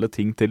selger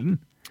ting til den.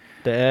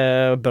 Det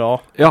er bra.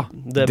 Ja,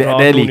 det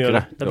liker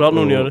jeg. Det er bra at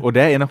noen gjør det. Og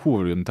det er en av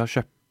hovedgrunnen til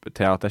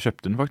at jeg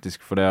kjøpte den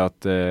faktisk, for det at,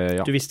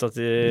 du visste at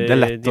det er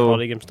lett å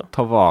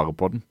ta vare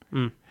på den.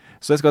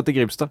 Så jeg skal til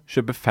Grimstad,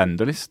 kjøpe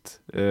Fenderlist,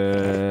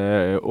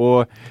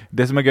 og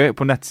det som er gøy,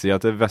 på nettsida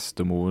til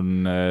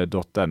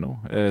vestermoen.no,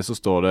 så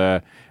står det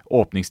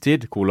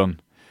åpningstid,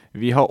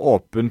 vi har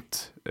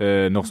åpent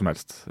når som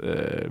helst,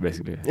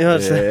 basically.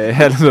 Ja,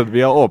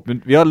 vi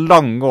har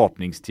lange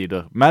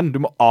åpningstider, men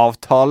du må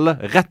avtale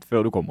rett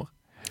før du kommer.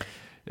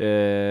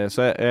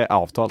 Så jeg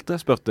avtalte,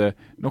 spurte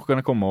når kan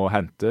jeg komme og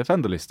hente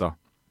Fenderlista,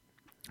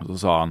 og så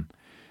sa han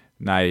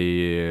nei,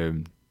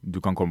 du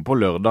kan komme på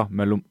lørdag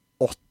mellom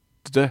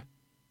 8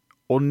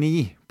 og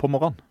 9 på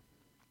morgenen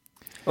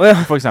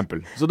for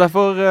eksempel, så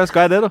derfor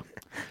skal jeg det da.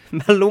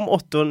 Mellom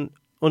 8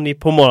 og 9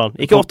 på morgenen,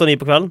 ikke 8 og 9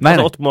 på kvelden. Nei,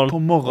 8 på morgenen. På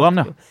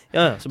morgenen,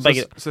 ja, så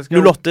begge,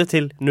 08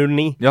 til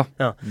 09. Ja,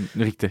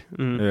 riktig.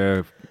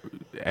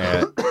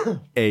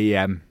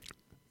 AM.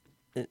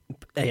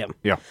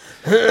 Ja.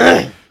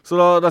 Så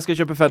da skal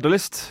jeg kjøpe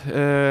Fenderlist,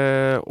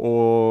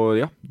 og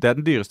ja, det er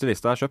den dyreste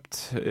lista jeg har kjøpt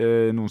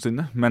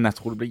noensinne, men jeg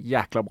tror det blir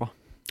jækla bra.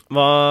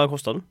 Hva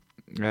kostet den?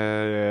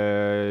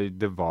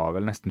 Det var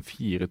vel nesten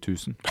 4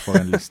 000 for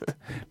en list,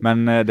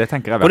 men det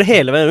tenker jeg Var det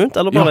hele veien rundt,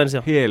 eller bare veien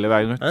siden? Ja, hele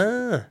veien rundt.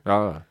 Ja,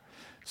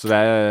 så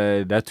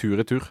det er tur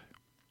i tur.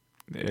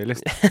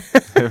 List.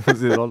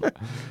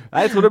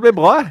 Nei, jeg tror det blir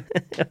bra.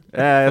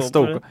 Jeg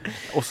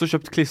også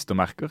kjøpt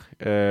klistermerker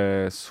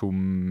som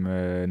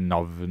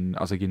navn,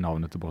 altså ikke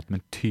navnet til båten,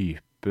 men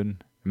typen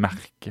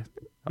merke,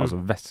 altså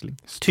Wessling.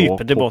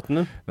 Typen til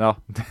båten? Ja,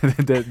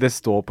 det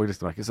står på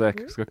klistermerket, så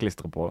jeg skal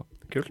klistre på det.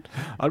 Kult.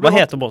 Hva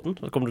heter båten?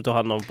 Kommer du til å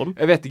ha navn på den?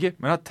 Jeg vet ikke,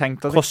 men jeg har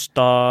tenkt at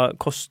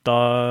Costa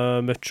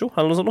Mucho,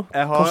 eller noe sånt?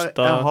 Jeg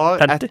har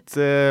et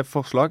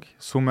forslag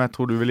som jeg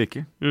tror du vil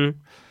like.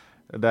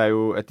 Det er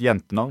jo et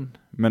jentenavn,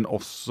 men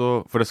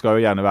også, for det skal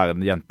jo gjerne være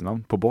en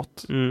jentenavn på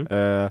båt, men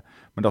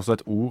det er også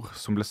et ord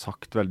som ble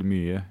sagt veldig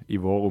mye i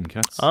vår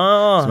omkrets,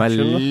 som er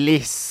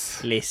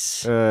Liss.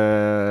 Liss.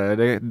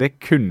 Det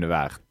kunne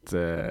vært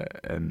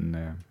en...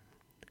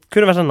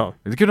 Kunne vært en navn.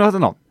 Det kunne vært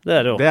en navn. Det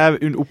er det også. Det er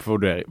en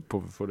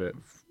oppfordring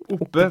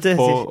Oppe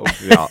på...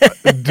 Ja,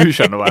 du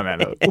skjønner hva jeg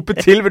mener. Oppe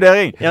til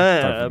vurdering. Ja,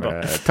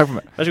 takk for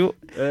meg. Vær så god.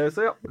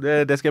 Så ja,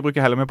 det skal jeg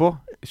bruke heller med på.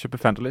 Kjøpe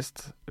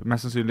Fenderlist.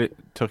 Mest sannsynlig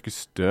tørke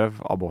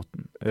støv av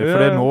båten.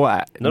 For nå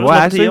er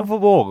jeg så på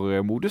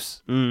vårmodus.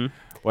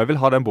 Og jeg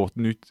vil ha den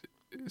båten ut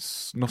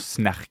når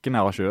snerken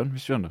er av sjøen,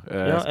 hvis du skjønner.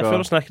 Jeg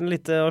føler snerken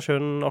litt av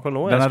sjøen akkurat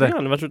nå. Jeg skulle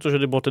gjerne vært ute og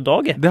kjøre i båt i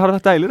dag. Det hadde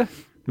vært deilig det.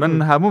 Men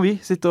her må vi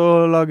sitte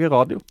og lage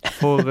radio.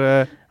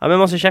 Ja,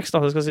 men masse kjeks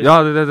da, det skal sies. Ja,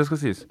 det skal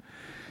sies.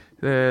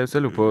 Så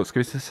jeg lurer på,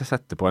 skal vi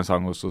sette på en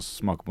sang og så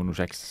smake på noe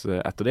kjeks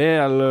etter det,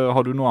 eller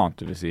har du noe annet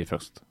du vil si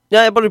først?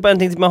 Ja, jeg bare lurer på en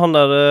ting med han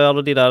der,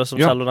 alle de der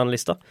som selger den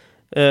lista.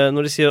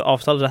 Når de sier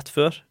avtale rett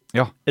før,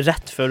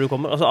 rett før du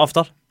kommer, altså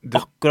avtale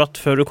akkurat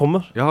før du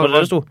kommer, var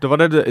det sto? Det var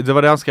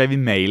det han skrev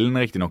i mailen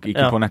riktig nok,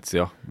 ikke på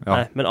nettsida.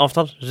 Nei, men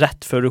avtale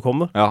rett før du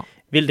kommer.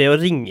 Vil det å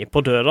ringe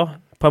på døra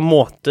på en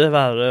måte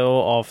være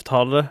å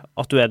avtale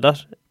at du er der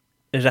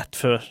rett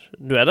før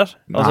du er der?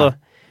 Altså,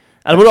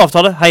 eller må du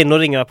avtale, hei, nå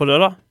ringer jeg på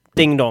døra?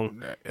 Ding dong.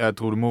 Jeg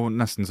tror du må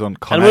nesten sånn...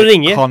 Eller må du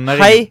ringe?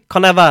 Hei,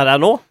 kan jeg være her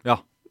nå? Ja,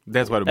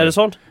 det tror jeg du må. Er det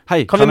sånn?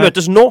 Hei, kan vi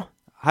møtes nå?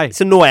 Hei.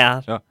 Så nå er jeg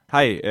her. Ja.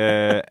 Hei,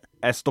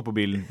 jeg stopper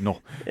bilen nå.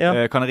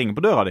 Kan jeg ringe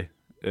på døra di?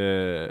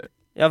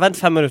 Ja, vent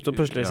 5 minutter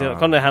plutselig.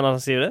 Kan det hende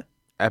han sier det?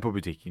 Jeg er på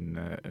butikken.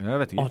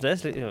 Jeg vet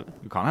ikke.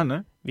 Du kan hende.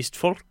 Hvis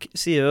folk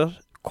sier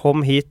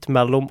kom hit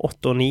mellom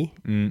 8 og 9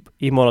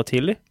 i morgen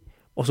tidlig,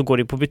 og så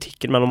går de på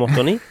butikken mellom 8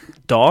 og 9,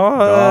 da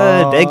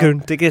det er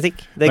grunn til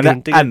kritikk.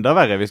 Men det er enda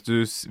verre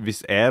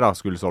hvis jeg da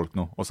skulle solgt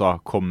noe, og sa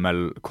kom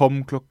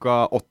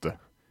klokka 8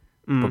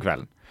 på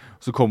kvelden.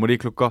 Så kommer de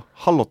klokka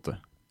 7:30.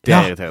 Det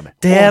er irriterende.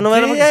 Det er noe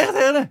det er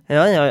irriterende.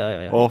 Ja.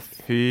 Å,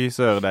 fy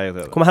søren, det er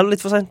irriterende. Kom heller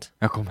litt for sent.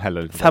 Ja, kom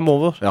heller litt for sent. 5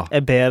 over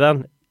er bedre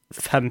enn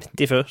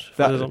 50 før.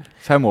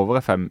 5 over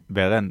er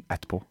bedre enn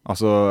etterpå.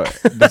 Altså,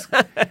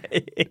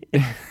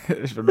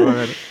 skjønner du hva jeg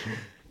mener?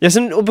 Ja,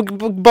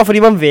 bare fordi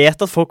man vet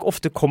at folk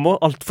ofte kommer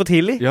alt for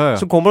tidlig,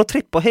 så kommer de og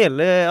tripper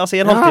hele, altså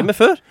en halvtime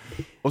før.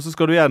 Og så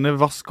skal du gjerne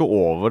vaske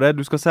over det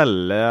du skal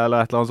selge,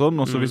 eller et eller annet sånt,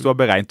 og så hvis du har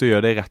beregnet å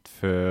gjøre det rett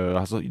før,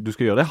 altså du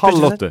skal gjøre det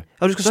 7:30.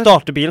 Ja, du skal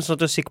starte bilen sånn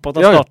at du er sikker på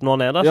at den starter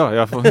når den er der.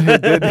 Ja, for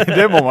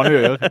det må man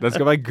jo gjøre. Den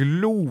skal være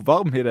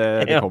glovarm i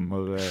det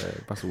kommer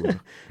personer.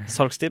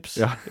 Salgstips.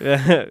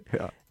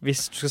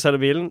 Hvis du skal selge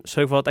bilen,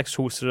 sørg for at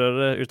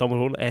eksosrøret ut av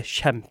motoren er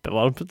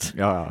kjempevarmt.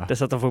 Det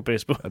setter folk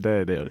pris på.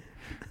 Det gjør det.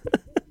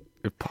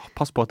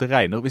 Pass på at det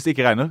regner. Hvis det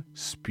ikke regner,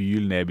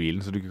 spyl ned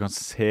bilen så du ikke kan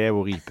se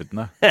hvor ripet den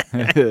er.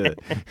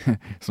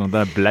 Sånn at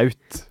det er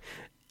blaut.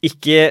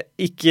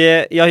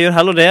 Gjør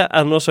heller det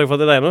enn å sørge for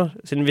at det regner.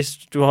 Siden hvis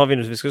du har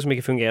vindusvisker som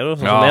ikke fungerer,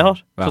 sånn som jeg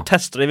har, så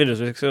tester de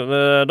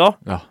vindusviskerne da,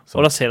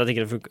 og da ser de at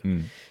ikke det funker.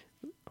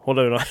 Hold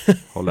deg unna.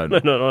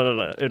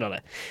 Unna det.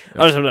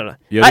 Nei,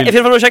 jeg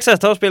finner for noe kjeks.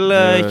 Ta og spill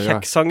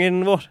kjekssangen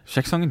vår.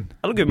 Kjekssangen?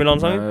 Eller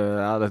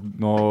Gummiland-sangen.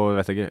 Nå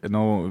vet jeg ikke.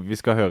 Vi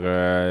skal høre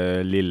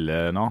Lille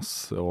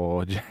Nas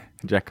og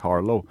Jack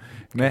Harlow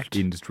med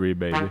Industry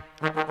Baby.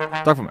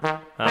 Takk for meg.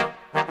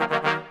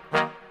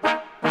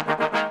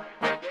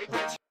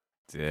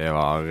 Det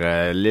var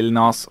Lille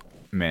Nas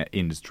med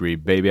Industry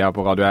Baby her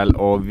på Radio L,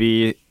 og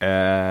vi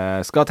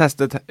skal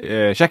teste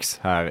kjeks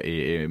her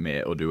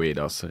med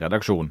Oduidas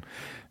redaksjon.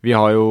 Vi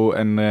har jo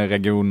en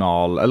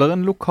regional, eller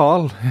en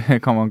lokal,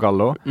 kan man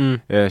kalle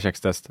det,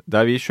 kjekstest,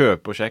 der vi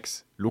kjøper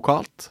kjeks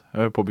lokalt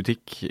på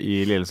butikk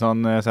i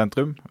Lillesand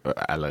sentrum,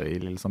 eller i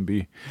Lillesand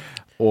by,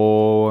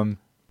 og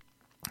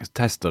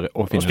tester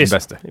og finner den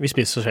beste. Vi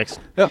spiser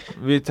kjeksen. Ja,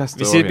 vi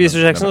tester og finner den beste. Hvis vi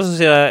spiser kjeksen, så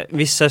sier jeg,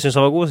 hvis jeg synes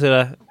den var god, så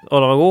sier jeg,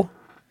 den var god,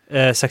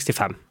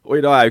 65. Og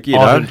i dag er jo ikke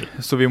Ida her,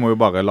 så vi må jo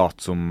bare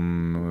late som...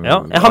 Ja,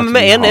 jeg har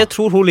med en jeg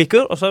tror hun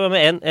liker, og så har jeg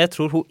med en jeg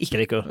tror hun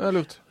ikke liker. Det er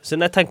lurt. Så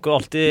jeg tenker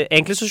alltid...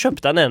 Egentlig så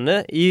kjøpte jeg den ene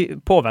i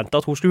påvente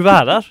at hun skulle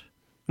være der.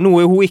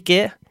 Noe hun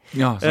ikke er.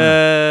 Ja,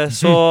 sånn.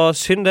 Så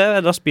synd det,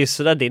 da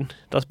spiser det din.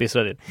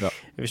 Ja.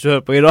 Hvis du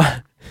hører på Ida.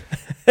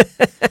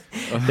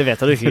 Det vet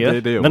jeg du ikke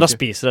gjør, men da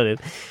spiser det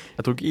din.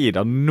 Jeg tror ikke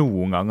Ida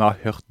noen gang har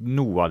hørt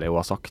noe av det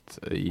hun har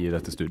sagt i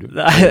dette studioet.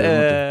 Nei,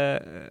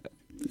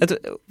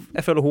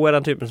 jeg føler hun er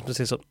den typen som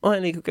sier sånn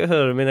jeg liker ikke å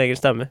høre min egen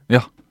stemme.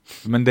 Ja,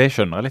 men det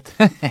skjønner jeg litt.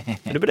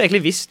 Du burde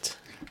egentlig visst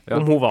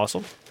om hun var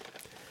sånn.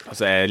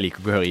 Altså, jeg liker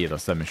ikke å høre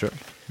Idas stemme selv,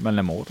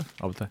 men jeg må det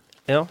av og til.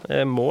 Ja,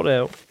 jeg må det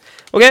jo.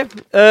 Ok, jeg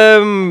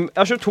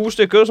har kjøpt 2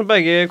 stykker som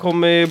begge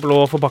kom i blå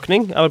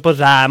forpakning. Jeg har vært på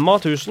Rama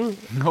 1000.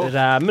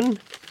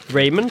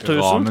 Raymond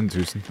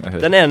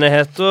 1000. Den ene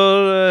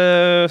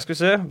heter, skal vi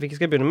se, hvilken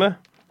skal jeg begynne med?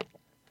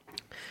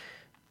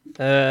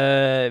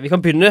 Vi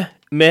kan begynne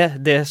med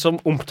det som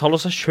omtaler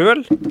seg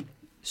selv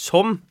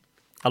som,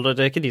 eller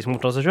det er ikke de som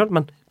omtaler seg selv,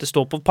 men det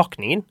står på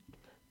pakningen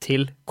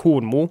til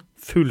Kornmo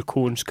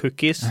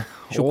fullkornscookies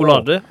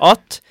sjokolade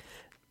at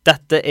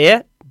dette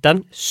er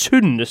den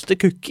sunneste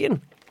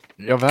cookien.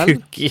 Ja vel.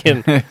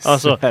 Cookien,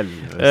 altså.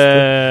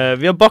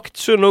 Vi har bakt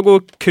sunne og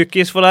gode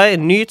cookies for deg.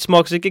 Nyt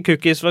smaksrike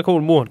cookies fra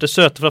Kornmo. Det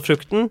søte fra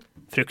frukten.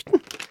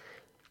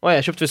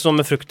 Jeg kjøpte visst sånn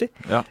med frukt i.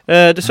 Ja.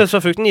 Det søte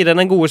fra frukten gir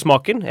den gode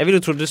smaken. Jeg ville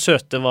jo tro det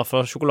søte var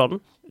fra sjokoladen.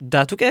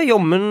 Der tok jeg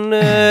jommen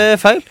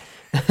feil.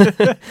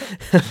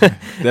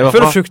 Jeg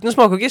føler frukten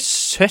smaker ikke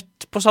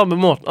søtt på samme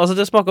måte. Altså,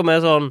 det smaker mer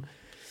sånn...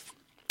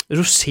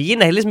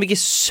 Rosin er liksom ikke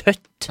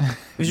søtt,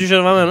 hvis du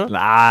skjønner hva jeg mener.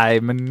 Nei,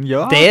 men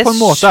ja, på en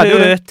måte er det jo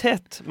det. Det er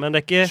søthet, men det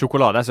er ikke...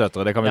 Sjokolade er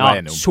søtere, det kan vi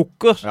være enige om.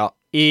 Sukker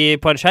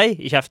på en skje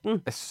i kjeften,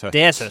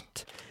 det er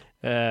søtt.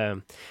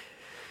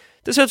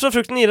 Det er søtt så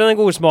frukten gir den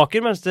gode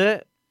smaken,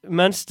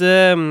 mens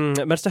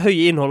det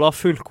høye innholdet av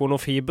fullkorn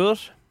og fiber,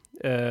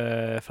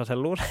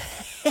 forteller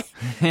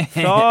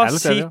fra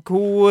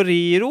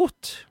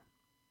sikorirot,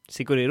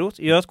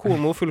 gjør at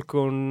kornmo og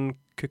fullkorn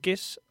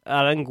cookies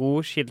er en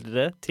god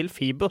kilde til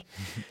fiber.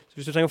 Så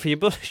hvis du trenger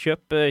fiber,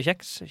 kjøp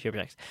kjeks.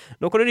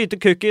 Nå kan du nyte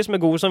cookies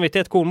med god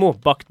samvittighet kornmo,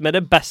 bakt med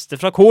det beste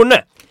fra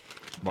kornet.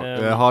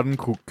 Har den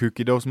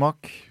cookie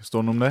dough-smak?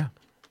 Står den om det?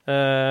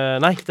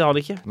 Nei, det har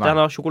den ikke.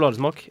 Den har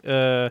sjokoladesmak.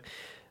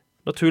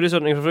 Naturlig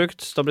søtning fra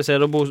frukt,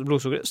 stabiliserer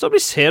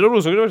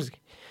blodsukker, faktisk.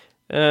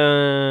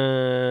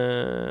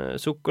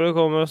 Sukkeret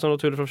kommer så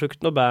naturlig fra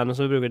frukten og bærene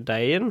som vi bruker i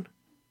deigen.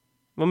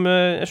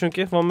 Jeg skjønner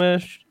ikke, hva med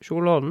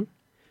sjokoladen?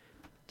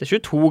 Det er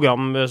 22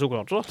 gram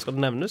sjokolade da, skal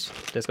det nevnes?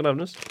 Det skal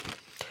nevnes.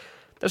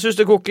 Den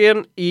siste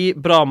kokken i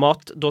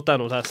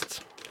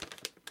bramat.no-test.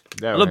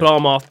 Eller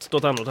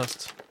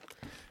bramat.no-test.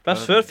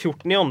 Best før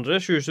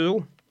 14.2.2022.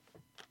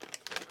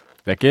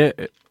 Det er ikke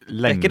lenge...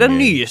 Det er ikke den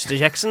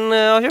nyeste kjeksen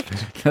jeg har kjøpt.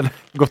 Den har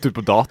gått ut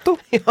på dato?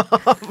 Ja,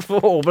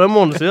 for over en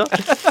måned siden.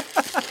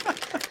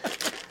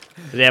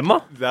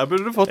 Rema? Der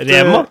burde du fått...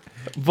 Rema?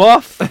 Hva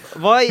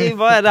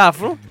er det her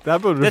for noe? Det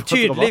er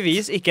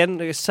tydeligvis ikke en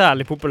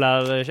særlig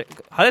populær...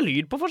 Har jeg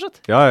lyd på fortsatt?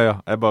 Ja.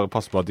 Jeg bare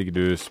passer på at ikke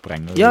du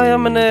sprenger. Ja,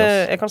 men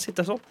jeg kan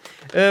sitte sånn.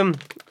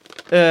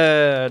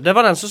 Det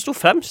var den som stod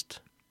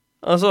fremst.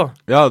 Altså.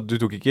 Ja, du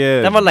tok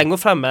ikke... Den var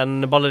lenger fremme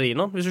enn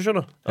ballerina, hvis du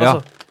skjønner.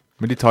 Altså. Ja,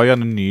 men de tar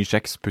gjerne en ny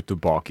kjeks, putter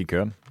bak i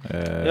køen.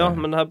 Ja,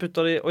 men her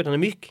putter de... Oi, den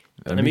er myk.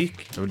 Den er myk.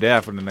 Det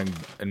er for den er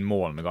en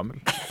måned gammel.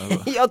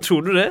 Altså. Ja,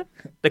 tror du det?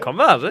 Det kan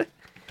være det.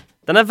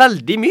 Den er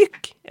veldig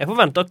myk. Jeg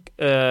forventer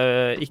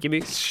ikke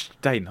myk.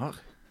 Steinhard.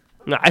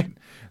 Nei.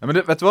 Ja, men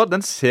vet du hva?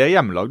 Den ser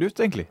hjemmelagd ut,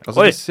 egentlig.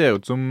 Altså, det ser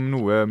ut som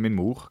noe min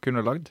mor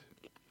kunne lagd.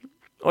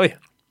 Oi.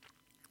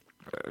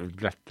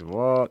 Dette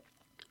var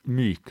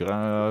mykere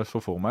enn så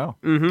for meg, ja.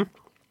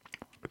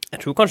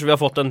 Jeg tror kanskje vi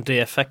har fått en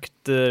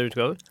defekt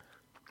utgave.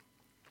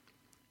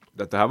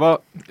 Dette her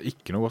var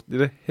ikke noe godt i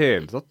det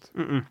hele tatt.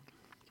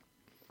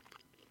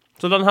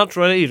 Så den her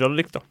tror jeg Ida hadde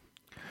likt, da.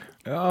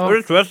 Ja. Og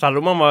det tror jeg selv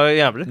om han var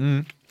jævlig.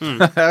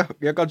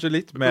 Ja, kanskje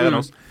litt mer enn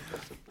oss.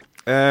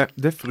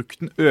 Det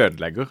frukten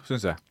ødelegger,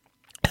 synes jeg.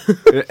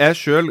 Jeg er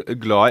selv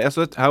glad i...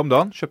 Altså, her om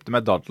dagen kjøpte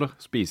meg dadler.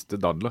 Spiste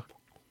dadler.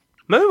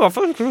 Men i hvert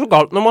fall ikke så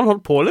galt når man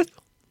holdt på litt.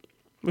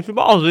 Hvis du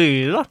bare aldri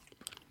gir det.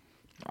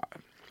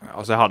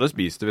 Altså, jeg hadde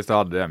spist det hvis jeg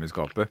hadde det hjemme i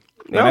skapet.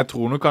 Men jeg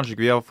tror nok kanskje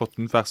ikke vi har fått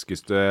den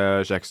ferskeste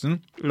kjeksen.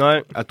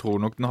 Nei. Jeg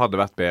tror nok den hadde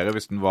vært bedre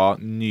hvis den var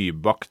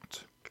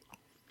nybakt.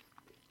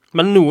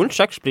 Men noen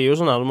kjeks blir jo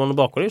sånn her når man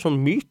baker det, sånn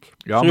myk.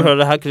 Ja, så du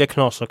hører det her, det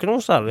knaser ikke noe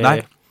særlig.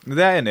 Nei,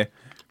 det er jeg enig i.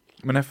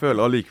 Men jeg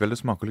føler allikevel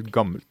det smaker litt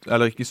gammelt.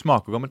 Eller ikke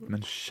smaker gammelt,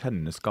 men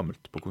kjennes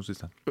gammelt på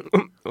konsistens.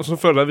 Og så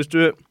føler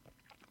jeg,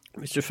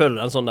 hvis du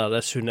føler en sånn der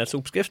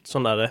sunnhetsoppskrift,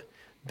 sånn der,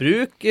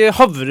 bruk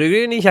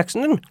havregryn i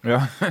kjeksen din. Ja.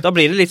 Da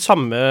blir det litt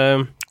samme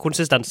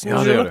konsistensen.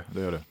 Ja, det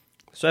gjør det.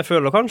 Så jeg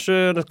føler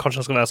kanskje det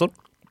skal være sånn.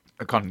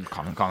 Kan.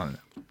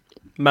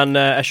 Men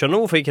jeg skjønner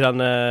hvorfor ikke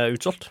den er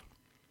utsolgt.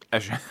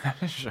 Jeg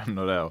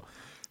skjønner det, og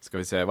skal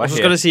vi se. Og så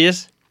skal det sies,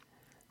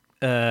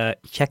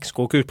 kjeks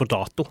går ikke ut på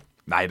dato.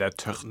 Nei, det er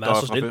tørt da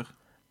fra før.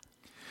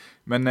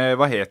 Men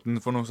hva het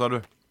den for noe, sa du?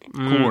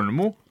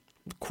 Kornmo?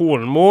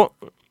 Kornmo,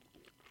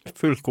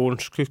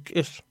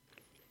 fullkornscookies,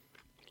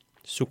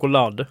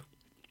 sjokolade.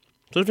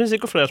 Så det finnes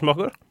sikkert flere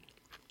smaker.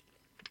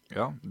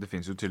 Ja, det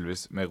finnes jo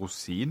tydeligvis med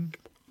rosin.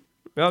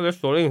 Ja, det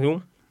står det ingenting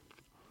om.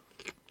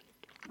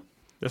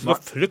 Det står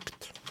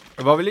frukt.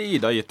 Hva ville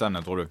Ida gitt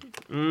denne, tror du?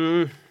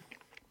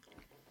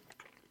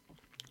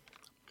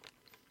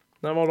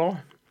 Den var da.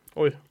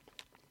 Oi.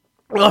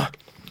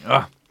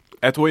 Ja.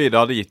 Jeg tror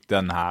Ida hadde gitt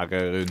den her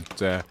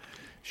rundt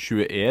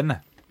 21.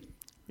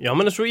 Ja,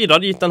 men jeg tror Ida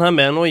hadde gitt den her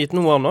mer enn hun gitt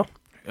noe annet.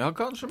 Ja,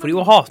 kanskje. Fordi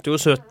hun hater jo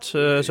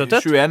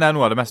søthet. 21 er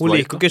noe av det meste. Hun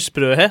liker ikke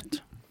sprøhet.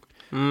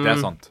 Det er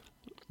sant.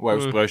 Hun er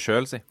jo sprø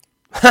selv, si.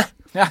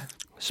 Ja.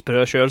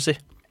 Sprø selv, si.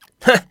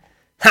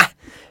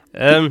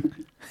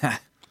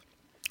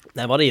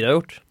 Nei, hva hadde Ida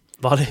gjort?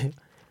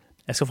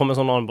 Jeg skal få meg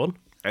sånn armbånd.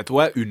 Jeg tror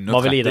jeg er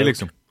under 30,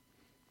 liksom.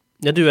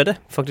 Ja, du er det.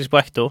 Faktisk på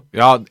ekte år.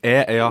 Ja,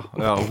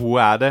 hun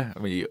er det.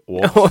 I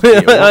år.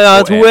 Ja,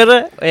 hun er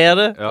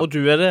det, og du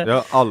er det. Ja,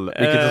 alle.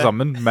 Ikke til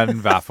sammen, men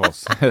hver for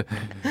oss.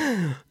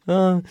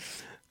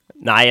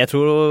 Nei, jeg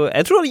tror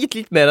det hadde gitt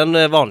litt mer enn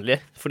vanlig.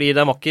 Fordi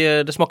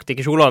det smakte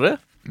ikke sjokolade.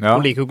 Ja.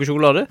 Hun liker jo ikke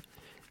sjokolade.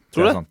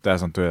 Tror du det? Det er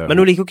sant. Men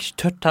hun liker jo ikke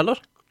tørt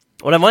heller.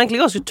 Og den var egentlig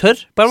ganske tørr,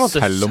 på en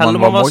måte. Selv om man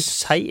var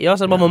moist. Ja,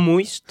 selv om man var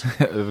moist.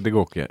 Det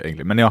går ikke,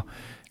 egentlig. Men ja,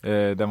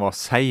 den var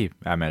seig,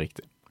 er mer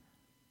riktig.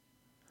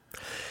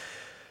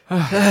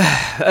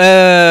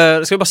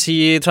 Skal vi bare si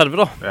 30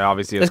 da? Ja,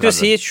 vi sier 30. Jeg skal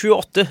si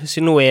 28,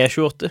 siden nå er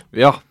 28.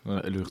 Ja,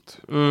 lurt.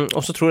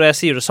 Og så tror jeg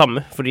sier det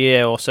samme, fordi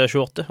jeg også er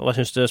 28, og jeg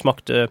synes det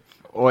smakte...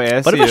 Og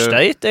jeg var det verste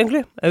jeg gitt,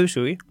 egentlig? Jeg husker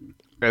jo ikke.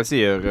 Jeg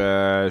sier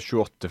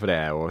 28 for det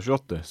er jo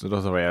 28, så da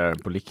var jeg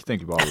på likt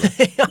egentlig på alle.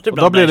 Ja, og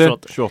da blir det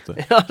 28.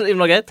 Ja, det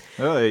blir greit.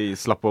 Ja, jeg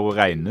slapper å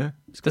regne.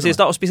 Skal sies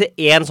da, å spise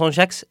en sånn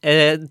kjeks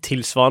er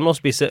tilsvarende å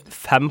spise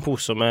 5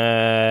 poser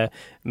med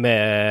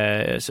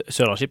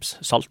Sørlandschips,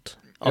 salt.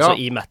 Altså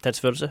i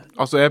metthetsfølelse.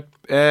 Altså,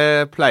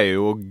 jeg pleier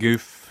jo å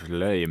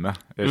gufle i meg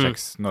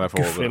kjeks når jeg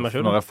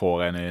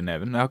får en i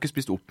neven. Jeg har ikke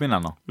spist opp min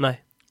ennå. Nei,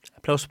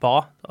 jeg pleier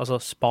å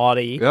spa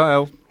det i. Ja,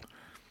 ja.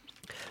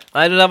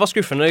 Nei, det der var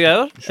skuffende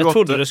greier. 28. Jeg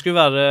trodde det skulle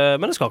være...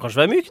 Men det skal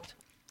kanskje være mykt.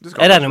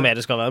 Jeg regner med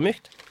det skal være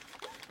mykt.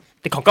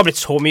 Det kan ikke ha blitt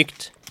så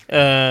mykt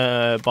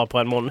bare på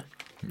en måned.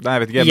 Nei,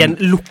 jeg vet ikke. I en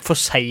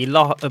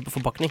luktforseglet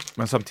forpakning.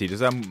 Men samtidig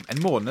så er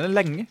en måned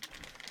lenge.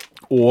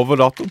 Over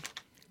datoen.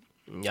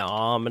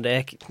 Ja, men det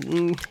er ikke...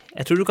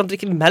 Jeg tror du kan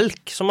drikke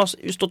melk som har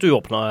stått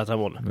uåpnet etter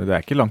en måned. Det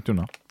er ikke langt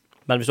unna.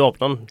 Men hvis du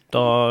åpner den,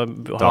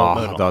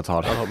 da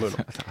tar det.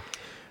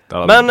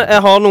 Men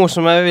jeg har noe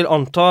som jeg vil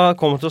anta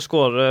kommer til å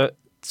skåre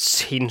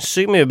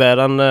sinnssykt mye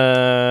bedre enn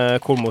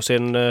Kolmo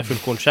sin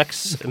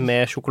fullkornkjeks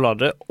med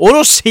sjokolade. Og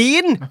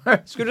rosin,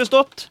 skulle det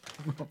stått.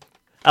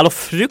 Eller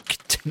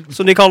frukt,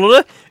 som de kaller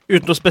det,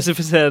 uten å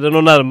spesifisere det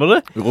noe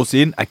nærmere.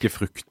 Rosin er ikke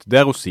frukt, det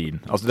er rosin.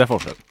 Altså, det er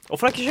forskjell.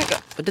 Hvorfor er ikke kjøkket?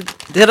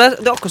 Det er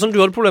akkurat som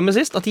du hadde problemet med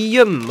sist, at de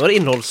gjemmer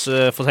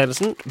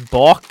innholdsfortegnelsen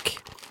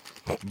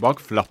bak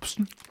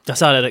flapsen. Ja,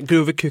 så er det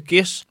grove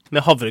cookies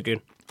med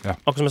havregryn. Ja.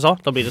 Akkurat som jeg sa,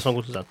 da blir det sånn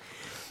konsistent.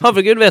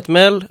 Havregryn,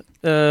 hvetemel,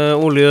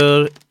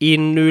 oljer,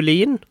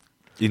 insulin,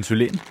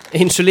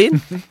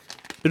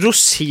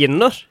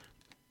 rosiner,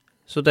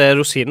 så det er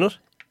rosiner,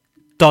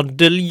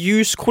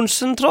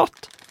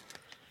 daddeljuskonsentrat,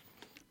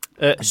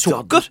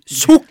 sukker,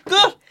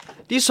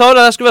 de sa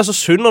det skulle være så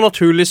sunn og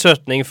naturlig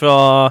søtning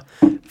fra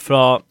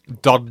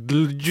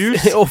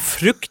daddeljus og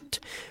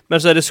frukt,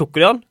 men så er det sukker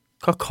igjen,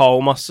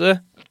 kakaomasse,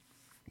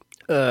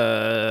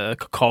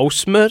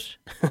 kakaosmør,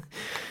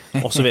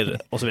 og så videre,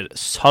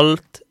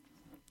 salt,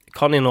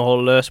 kan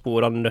inneholde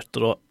spor av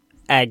nøtter og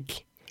egg.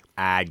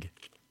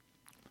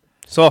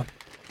 Så,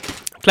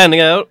 kleine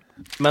greier,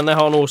 men jeg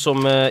har noe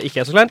som ikke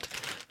er så kleint,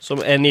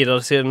 som er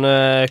Nidar sin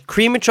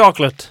creamy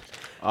chocolate.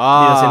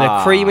 Nidar sin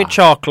creamy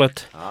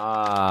chocolate.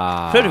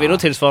 Prøvde vi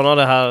noe tilsvarende av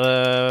det her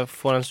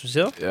for en stund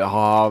siden?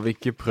 Har vi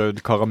ikke prøvd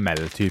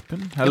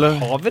karamelltypen? Eller?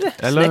 Ja, har vi det?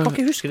 Så jeg kan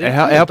ikke huske det.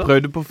 Jeg har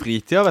prøvd det på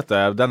fritida, vet du.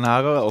 Den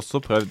her har jeg også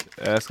prøvd.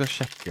 Jeg skal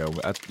sjekke.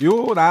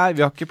 Nei,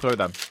 vi har ikke prøvd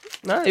den.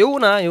 Nei, jo.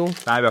 Nei,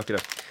 vi har ikke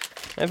det.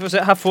 Jeg får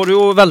se. Her får du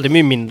jo veldig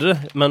mye mindre,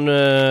 men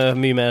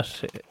mye mer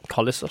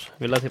kalliser,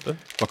 vil jeg tippe.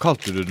 Hva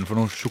kalte du den for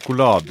noe?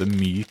 Sjokolade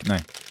myk?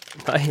 Nei,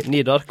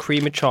 Nidar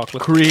creamy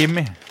chocolate.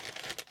 Creamy.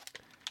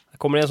 Det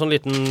kommer i en sånn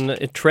liten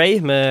tray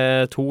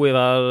med 2 i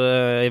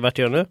hvert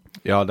hjørne.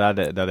 Ja, det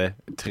er det.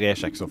 3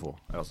 kjeks å få.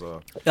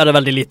 Altså. Ja, det er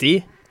veldig lite i.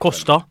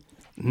 Koster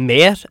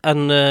mer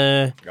enn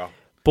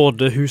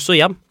både hus og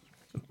hjem.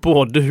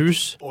 Både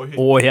hus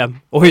og hjem.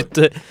 Og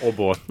hytte. Og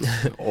båt.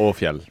 Og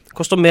fjell.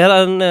 Koster mer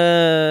enn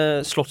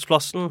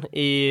Slottsplassen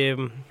i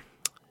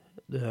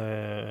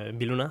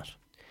Millionær.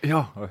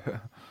 Ja.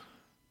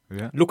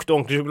 Lukter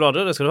ordentlig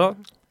sjokolade, det skal du ha.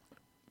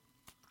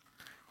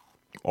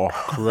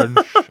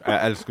 Crunch. Jeg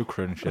elsker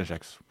crunch i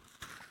kjeks.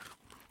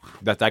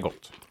 Dette er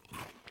godt.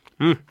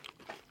 Dette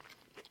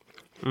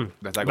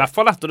er godt. I hvert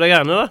fall etter det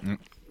greiene der.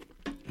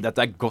 Dette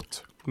er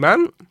godt.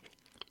 Men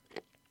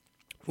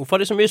hvorfor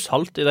er det så mye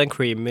salt i den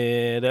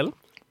creamy-delen?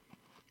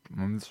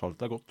 Men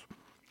salt er godt.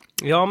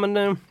 Ja, men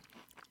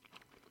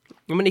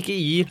ikke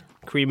i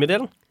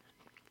creamy-delen.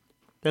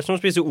 Det er som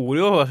å spise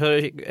Oreo,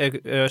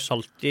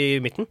 salt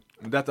i midten.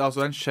 Dette er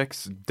altså en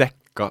kjeks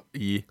dekka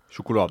i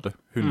sjokolade.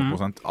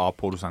 100% av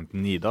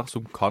produsenten Nidar,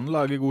 som kan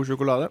lage god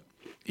sjokolade.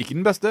 Ikke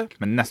den beste,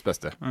 men nest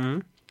beste.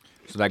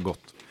 Så det er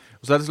godt.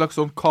 Og så er det et slags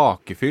sånn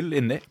kakefyll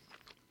inni.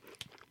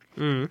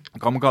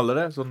 Kan man kalle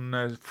det? Sånn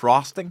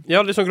frosting?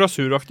 Ja, litt sånn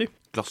glasuraktig.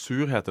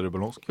 Glasur heter det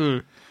på norsk.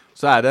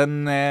 Så er det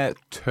en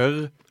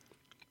tørr,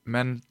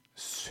 men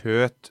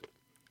søt,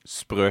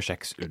 sprø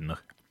kjeks under.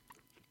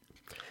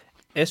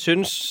 Jeg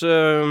synes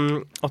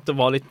at det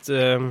var litt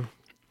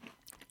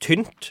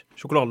tynt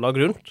sjokoladelag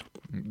rundt.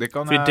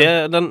 Fordi det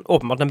er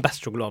åpenbart den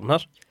beste sjokoladen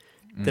her.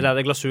 Det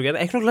der glasurgreiene.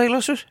 Jeg er ikke noe glad i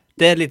glasur.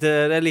 Det er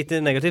litt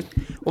negativt.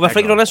 Og i hvert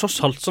fall ikke når det er så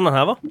salt som den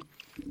her var.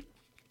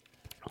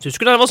 Synes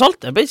du den var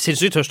salt? Jeg ble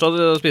sinnssykt tørst av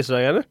å spise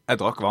det igjen.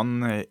 Jeg drakk vann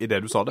i det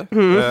du sa det.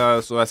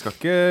 Så jeg skal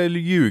ikke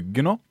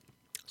ljuge nå.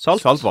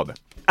 Salt var det.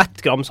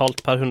 1 gram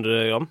salt per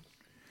 100 gram.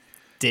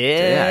 Det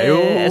er jo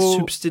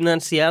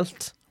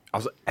substansielt.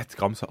 Altså, 1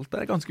 gram salt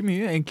er ganske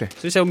mye, egentlig.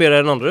 Så vi ser hvor mye det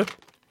er den andre.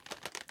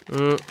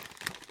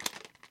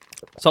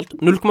 Salt,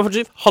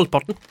 0,47,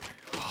 halvparten.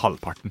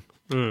 Halvparten.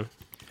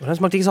 Og den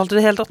smakte ikke salt i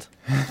det hele tatt.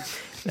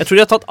 Jeg tror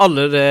de har tatt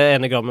alle det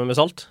ene grammet med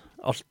salt.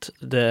 Alt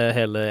det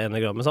hele ene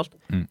grammet med salt.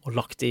 Og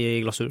lagt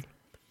i glasur.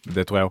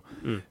 det tror jeg også.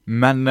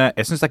 Men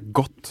jeg synes det er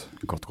godt.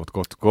 Ja,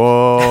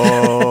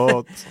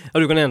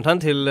 du kan gjenta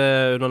en til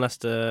under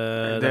neste...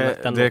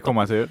 Det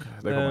kommer jeg til å gjøre.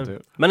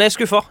 Men jeg er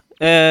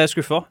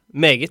skuffa.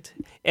 Meget.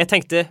 Jeg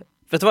tenkte,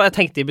 vet du hva jeg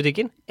tenkte i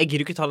butikken? Jeg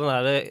gidder ikke ta den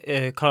der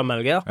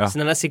karamellgreia,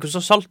 siden den er sikkert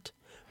så salt.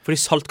 Fordi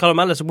salt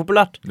karamell er så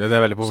populært. Det er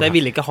veldig populært. Så jeg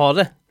ville ikke ha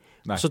det.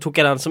 Nei. Så tok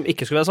jeg den som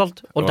ikke skulle være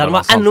salt. Og den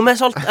var enda mer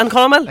salt enn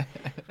karamell.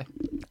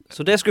 Så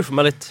det skuffer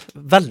meg litt.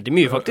 Veldig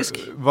mye, faktisk.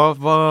 Hva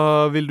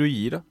vil du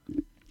gi da?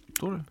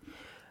 Tror du?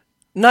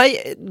 Nei,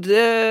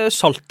 det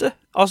salte.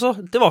 Altså,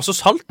 det var så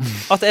salt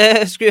at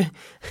jeg skulle...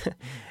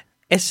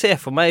 Jeg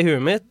ser for meg i huet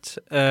mitt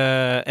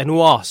en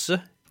oase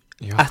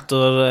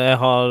etter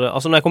jeg har...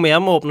 Altså, når jeg kommer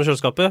hjem og åpner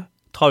kjøleskapet,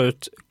 tar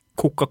ut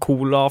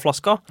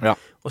Coca-Cola-flaska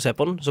og ser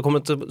på den, så kommer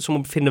jeg til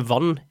som å finne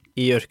vann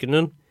i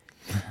ørkenen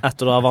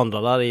etter å ha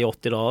vandret der i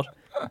 80 dager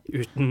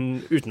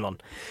uten vann.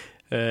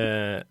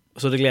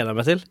 Så det gleder jeg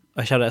meg til. Og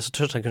jeg kjenner jeg så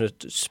tørt jeg kunne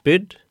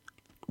spydd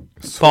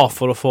bare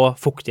for å få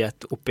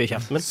fuktighet opp i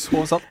kjeften min.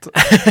 Så salt.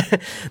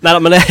 Neida,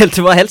 men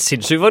det var helt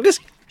sinnssykt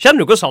faktisk. Kjenner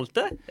du ikke salt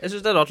det? Jeg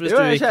synes det er rart hvis du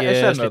ikke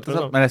slipper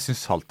det. Men jeg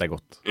synes salt er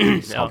godt.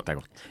 Salt er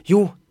godt.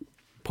 Jo,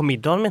 på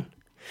middagen min.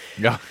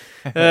 Ja.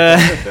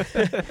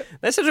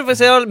 Nei, så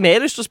jeg har mer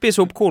lyst til å spise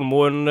opp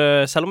kornmoen,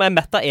 selv om jeg er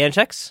mett av en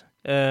kjeks.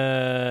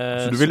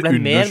 Så du vil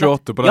under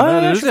 28 på den? Ja,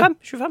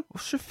 25.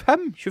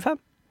 25?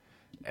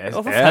 Det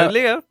var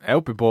forferdelig, ja. Jeg er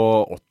oppe på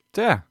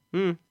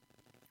 80.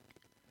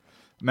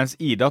 Mens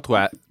Ida tror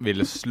jeg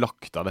ville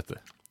slakta dette.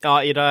 Ja,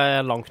 Ida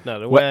er langt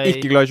nede. Hun er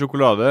ikke glad i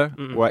sjokolade,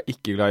 hun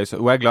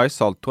er glad i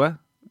salt, tror jeg.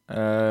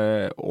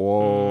 Ja,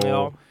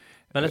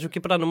 men jeg tror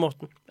ikke på denne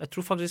måten. Jeg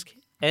tror faktisk,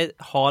 jeg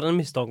har en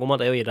mistanke om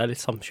at jeg og Ida er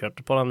litt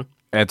samkjørte på den.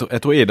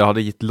 Jeg tror Ida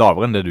hadde gitt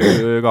lavere enn det du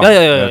ga.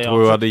 Ja. Jeg tror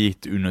hun hadde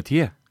gitt under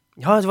 10.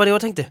 Ja, det var det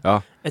jeg tenkte. Ja.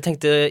 Jeg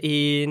tenkte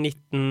i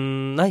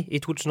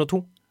 2002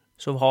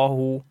 så var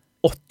hun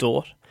 8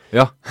 år.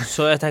 Ja.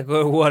 Så jeg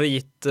tenker hun hadde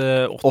gitt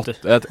 8.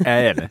 Jeg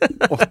er enig.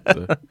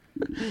 8.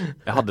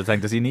 Jeg hadde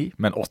tenkt å si 9,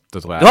 men 8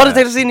 tror jeg. Du hadde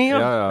tenkt å si 9, ja?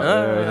 Ja.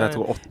 Jeg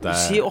tror 8 Du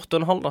sier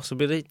 8,5 da, så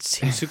blir det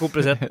sinnssykt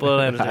komplisert på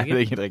det ene strekket. Nei,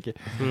 det gidder ikke.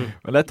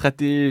 Men det er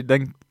 30,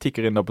 den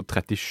tikker inn da på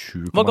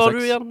 37,6. Hva ga du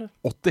igjen?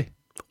 80.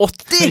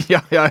 80?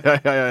 Ja.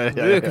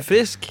 Du er ikke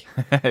frisk.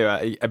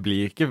 Jeg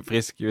blir ikke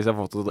frisk hvis jeg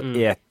fortsetter å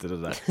ete det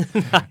der.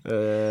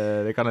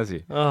 Det kan jeg si.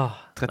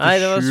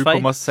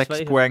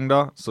 37,6 poeng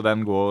da, så den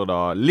går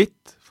da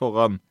litt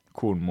foran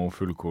Kornmo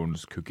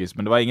fullkorns cookies.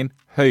 Men det var ingen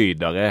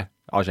høydere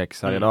av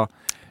kjeks her i dag.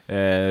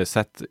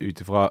 Sett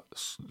utifra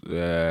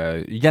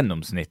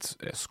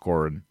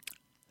gjennomsnittsscoren.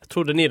 Jeg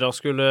trodde Nidar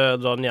skulle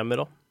dra den hjemme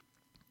da.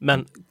 Men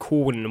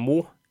Kornmo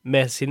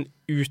med sin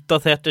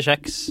utdaterte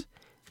kjeks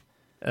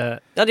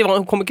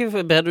hun kom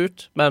ikke bedre ut,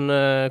 men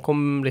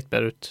kom litt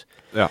bedre ut.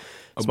 Ja.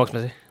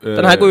 Smaksmessig.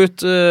 Den her går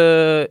ut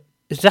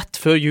rett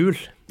før jul.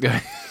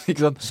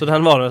 Ikke sant? Så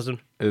den var det en stund.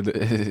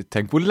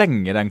 Tenk hvor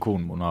lenge den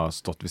kornmoen har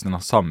stått hvis den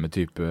har samme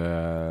type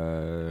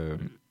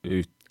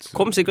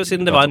Kom sikkert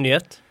siden det var en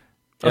nyhet.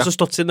 Altså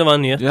stått siden det var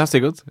en nyhet. Ja,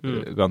 sikkert.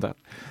 Garantert.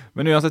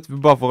 Men uansett,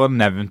 bare for å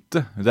nevne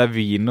det, det er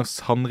Wieners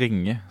Han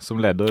Ringe som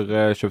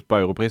leder kjøpt på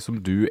Europris, som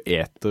du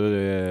eter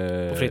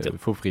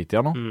for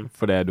fritida nå,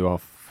 fordi du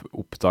har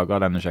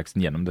oppdaget denne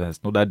kjeksen gjennom det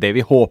hesten. Og det er det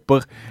vi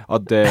håper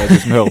at du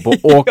som hører på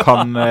og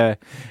kan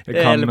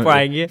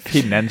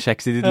finne en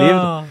kjeks i ditt liv.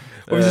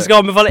 Og hvis du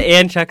skal anbefale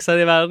en kjeks her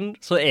i verden,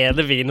 så er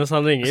det Wieners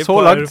Han Ringe på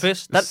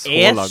Europris. Den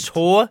er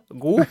så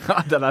god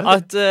at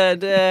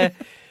det...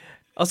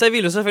 Altså, jeg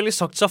ville jo selvfølgelig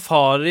sagt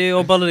safari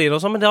og ballerina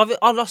og sånn, men det har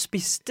vi alle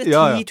spist det 10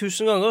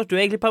 000 ganger. Du er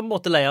egentlig på en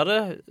måte lei av det.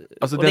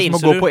 Altså, det som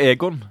å gå på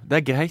Egon, det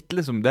er greit,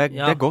 liksom. Det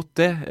er godt,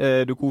 det.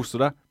 Du koser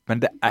deg. Men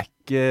det er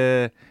ikke...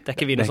 Det er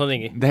ikke Wieners Han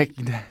Ringe. Det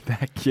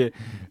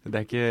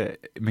er ikke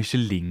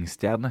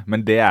Michelin-stjerne, men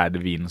det er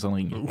det Wieners Han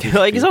Ringe.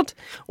 Ja, ikke sant?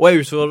 Og jeg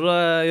utfordrer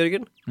deg,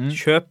 Jørgen.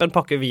 Kjøp en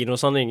pakke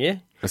Wieners Han Ringe.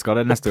 Jeg skal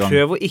det neste gang.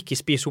 Prøv å ikke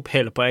spise opp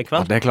hele på en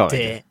kveld. Ja, det klarer jeg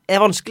ikke. Det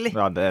er vanskelig.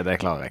 Ja, det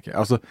klarer jeg ikke.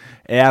 Altså,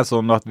 jeg er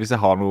sånn at hvis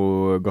jeg har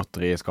noe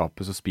godteri i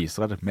skapet, så spiser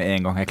jeg det med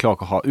en gang. Jeg klarer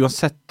ikke å ha...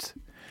 Uansett,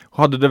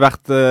 hadde det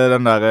vært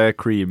den der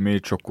creamy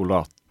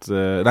chocolate...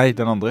 Nei,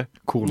 den andre.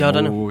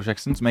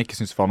 Korno-kjeksen, som jeg ikke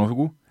synes var noe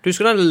god. Du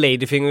husker den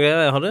ladyfinger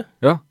jeg hadde?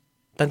 Ja.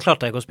 Den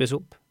klarte jeg ikke å spise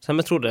opp. Så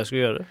jeg trodde jeg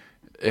skulle gjøre det.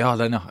 Ja,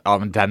 den, ja. Ja,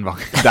 men den var...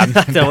 Den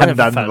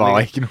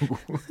var ikke noe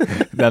god.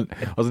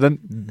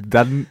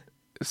 Den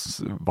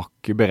var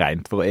ikke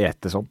beregnet for å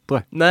ete sånt,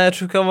 tror jeg. Nei, jeg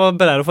tror ikke han var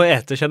beregnet for å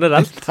ete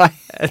generelt.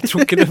 Jeg tror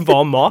ikke det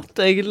var mat,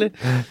 egentlig.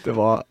 Det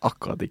var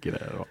akkurat ikke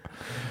det.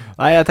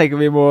 Nei, jeg tenker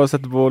vi må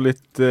sette på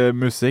litt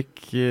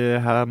musikk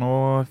her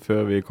nå,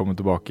 før vi kommer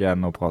tilbake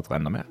igjen og prater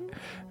enda mer.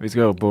 Vi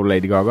skal høre på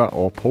Lady Gaga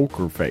og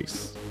Poker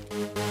Face.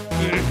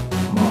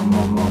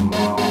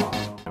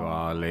 Det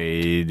var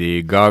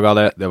Lady Gaga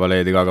det. Det var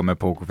Lady Gaga med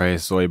Poker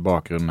Face, og i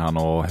bakgrunnen her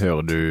nå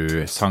hører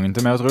du sangen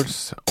til meg og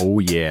Truls. Oh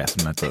yeah,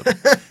 som heter.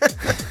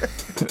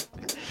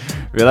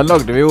 Den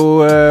lagde vi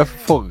jo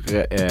for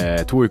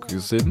 2 uker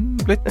siden,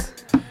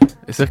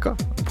 cirka,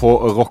 på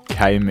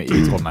Rockheim i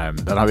Trondheim.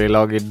 Den har vi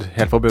laget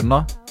helt fra bunnen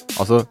av.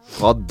 Altså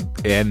fra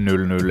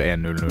 1-0-0,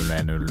 1-0-0,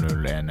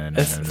 1-0-0,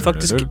 1-0-0,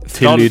 faktisk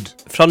til lyd.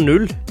 Fra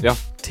 0 ja.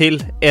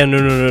 til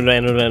 1-0-0,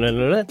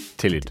 1-0-0,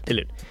 til lyd.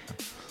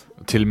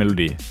 Til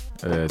melodi.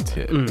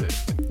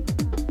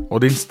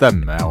 Og din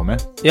stemme er også med.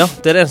 Ja,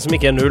 det det som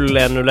ikke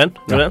 0-1-0-1.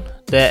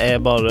 Det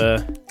bare...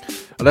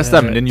 Og det er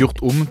stemmen din gjort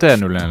om til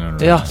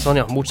 0-1-0. Ja, sånn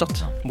ja,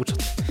 motsatt.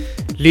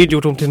 Lyd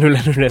gjort om til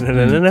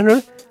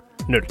 0-1-0-1-0-1.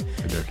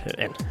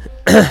 0-1.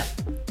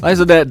 Nei,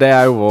 så det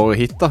er jo vår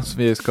hit da, som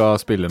vi skal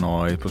spille nå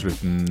på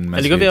slutten.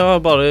 Jeg liker vi har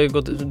bare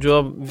gått...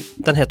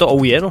 Den heter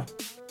Oh Yeah nå.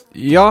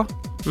 Ja.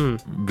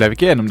 Ble vi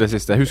ikke gjennom det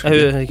siste? Jeg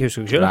husker ikke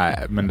selv. Nei,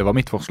 men det var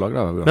mitt forslag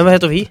da. Men hva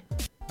heter vi?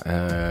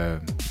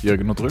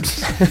 Jørgen og Truls.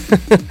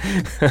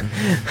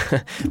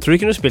 Tror du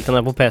ikke du spilte den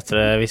her på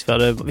P3 hvis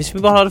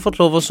vi bare hadde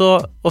fått lov og så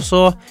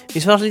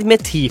hvis vi hadde litt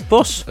mer tid på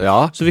oss,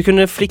 så vi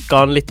kunne flikke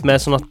den litt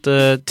mer sånn at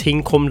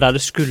ting kom der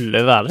det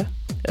skulle være.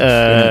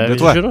 Det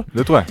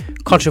tror jeg.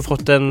 Kanskje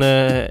fått en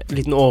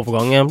liten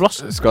overgang i en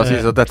plass. Skal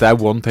sies at dette er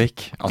one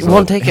take. Altså.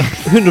 One take, ja.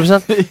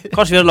 100%.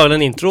 Kanskje vi hadde laget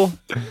en intro.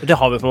 Det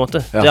har vi på en måte.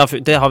 Ja.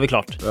 Det har vi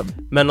klart.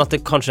 Men at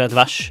det kanskje er et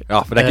vers.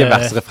 Ja, for det er ikke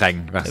vers-refreng.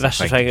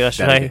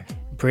 Vers-refreng.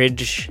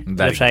 Bridge,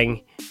 refreng.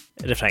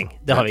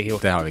 Det har vi ikke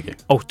gjort. Det har vi ikke.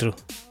 Outro.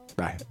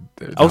 Nei.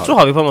 Outro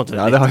har vi på en måte.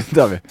 Ja, det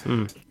har vi.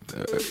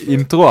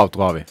 Intro og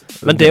outro har vi.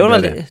 Men det er jo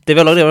det vi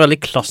har laget er jo en veldig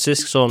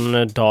klassisk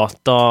sånn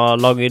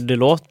datalagd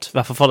låt, I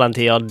hvert fall fra den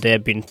tiden det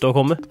begynte å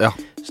komme. Ja.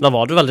 Så da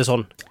var det jo veldig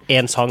sånn,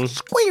 en sang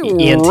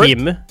I en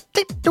time.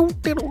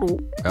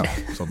 Ja,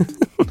 sånn.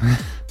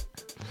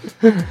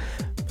 Men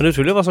det er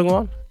utrolig hva som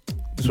går an.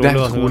 Det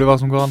er utrolig hva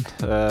som går an.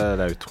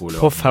 Det er utrolig.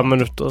 På 5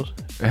 minutter.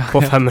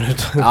 På 5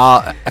 minutter.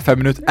 Ja, 5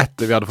 minutter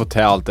etter vi hadde fått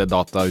til alt det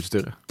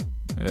datautstyret.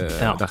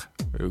 Der.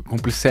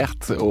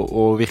 Komplisert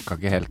og virket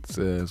ikke helt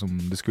som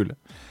det skulle.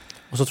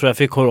 Og så tror jeg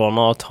fikk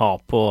korona å ta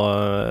på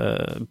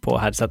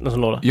headsetene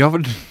som lå der. Ja,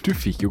 for du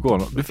fikk jo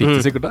korona. Du fikk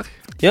det sikkert der.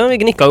 Ja, vi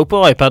gnikket jo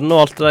på iPaden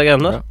og alt det der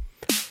greiene.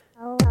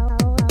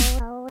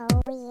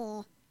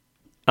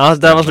 Ja,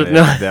 det var slutten,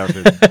 ja. Det var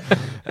slutten.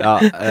 Ja,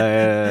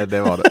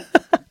 det var det.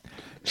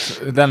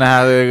 Denne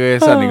her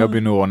sendingen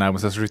begynner å nærme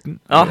seg slutten.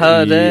 Ja,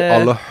 I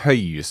aller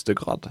høyeste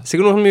grad.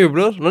 Sikkert noen som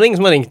jubler. Nå det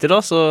ingen som har ringt I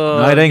dag, så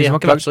nei, det de har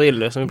ikke vært så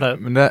ille som vi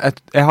pleier. Men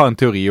jeg har en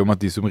teori om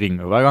at de som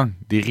ringer hver gang,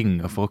 de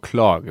ringer for å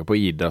klage på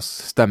Idas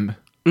stemme.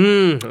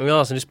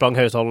 Ja, så de sprang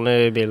høyttalene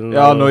I bilen.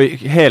 Ja,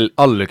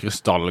 alle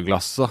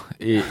krystallglasser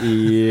I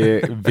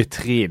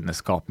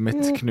vitrineskapet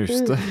mitt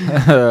knuste.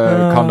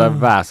 Kan det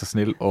være så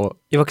snill å...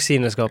 I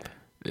vaksineskap.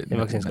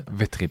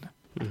 Vitrine.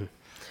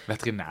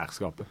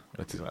 Veterinærskapet,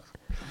 rett og slett.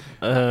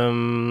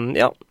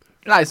 Ja.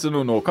 Nei, så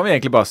nå kan vi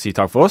egentlig bare si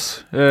takk for oss.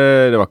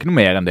 Det var ikke noe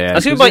mer enn det.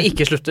 Jeg skal vi bare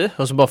ikke slutte,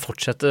 og så bare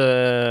fortsette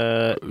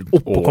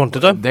opp på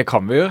kontoen. Det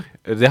kan vi gjøre.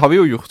 Det har vi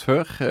jo gjort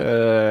før,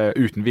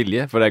 uten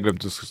vilje, for jeg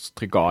glemte å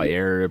trykke av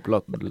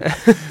air-platen.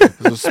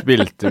 Så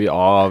spilte vi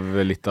av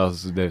litt av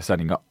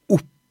sendingen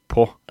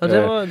oppå. Ja,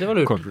 det var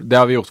lurt. Det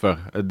har vi gjort før.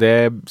 Det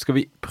skal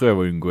vi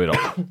prøve å unngå I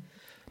dag.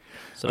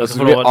 Så jeg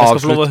skal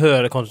få lov å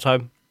høre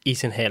Countertime I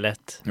sin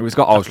helhet. Vi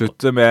skal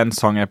avslutte med en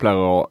sang jeg pleier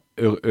å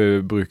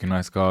bruke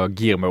når jeg skal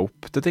gire meg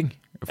opp til ting.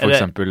 For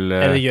eksempel...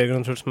 Er det Jørgen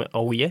og Truls med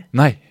Oh Yeah?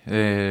 Nei,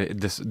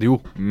 jo,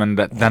 men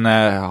den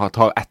jeg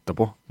tar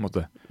etterpå, på en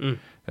måte.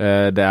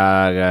 Det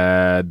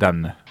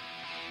denne.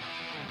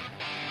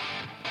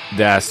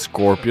 Det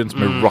Scorpions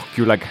med Rock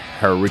You Like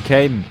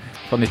Hurricane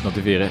fra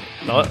 1984.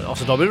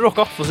 Da blir du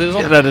rocka, for å si det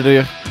sånn. Ja, det du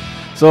gjør.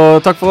 Så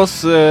takk for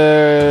oss.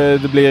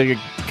 Det blir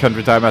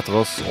Country Time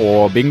etter oss,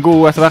 og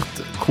bingo etter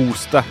hvert.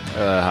 Kos deg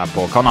her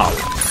på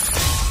kanalen.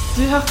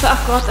 Du hørte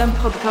akkurat en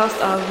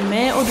podcast av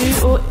meg og du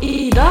og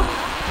Ida.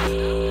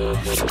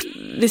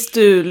 Hvis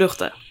du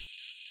lurte.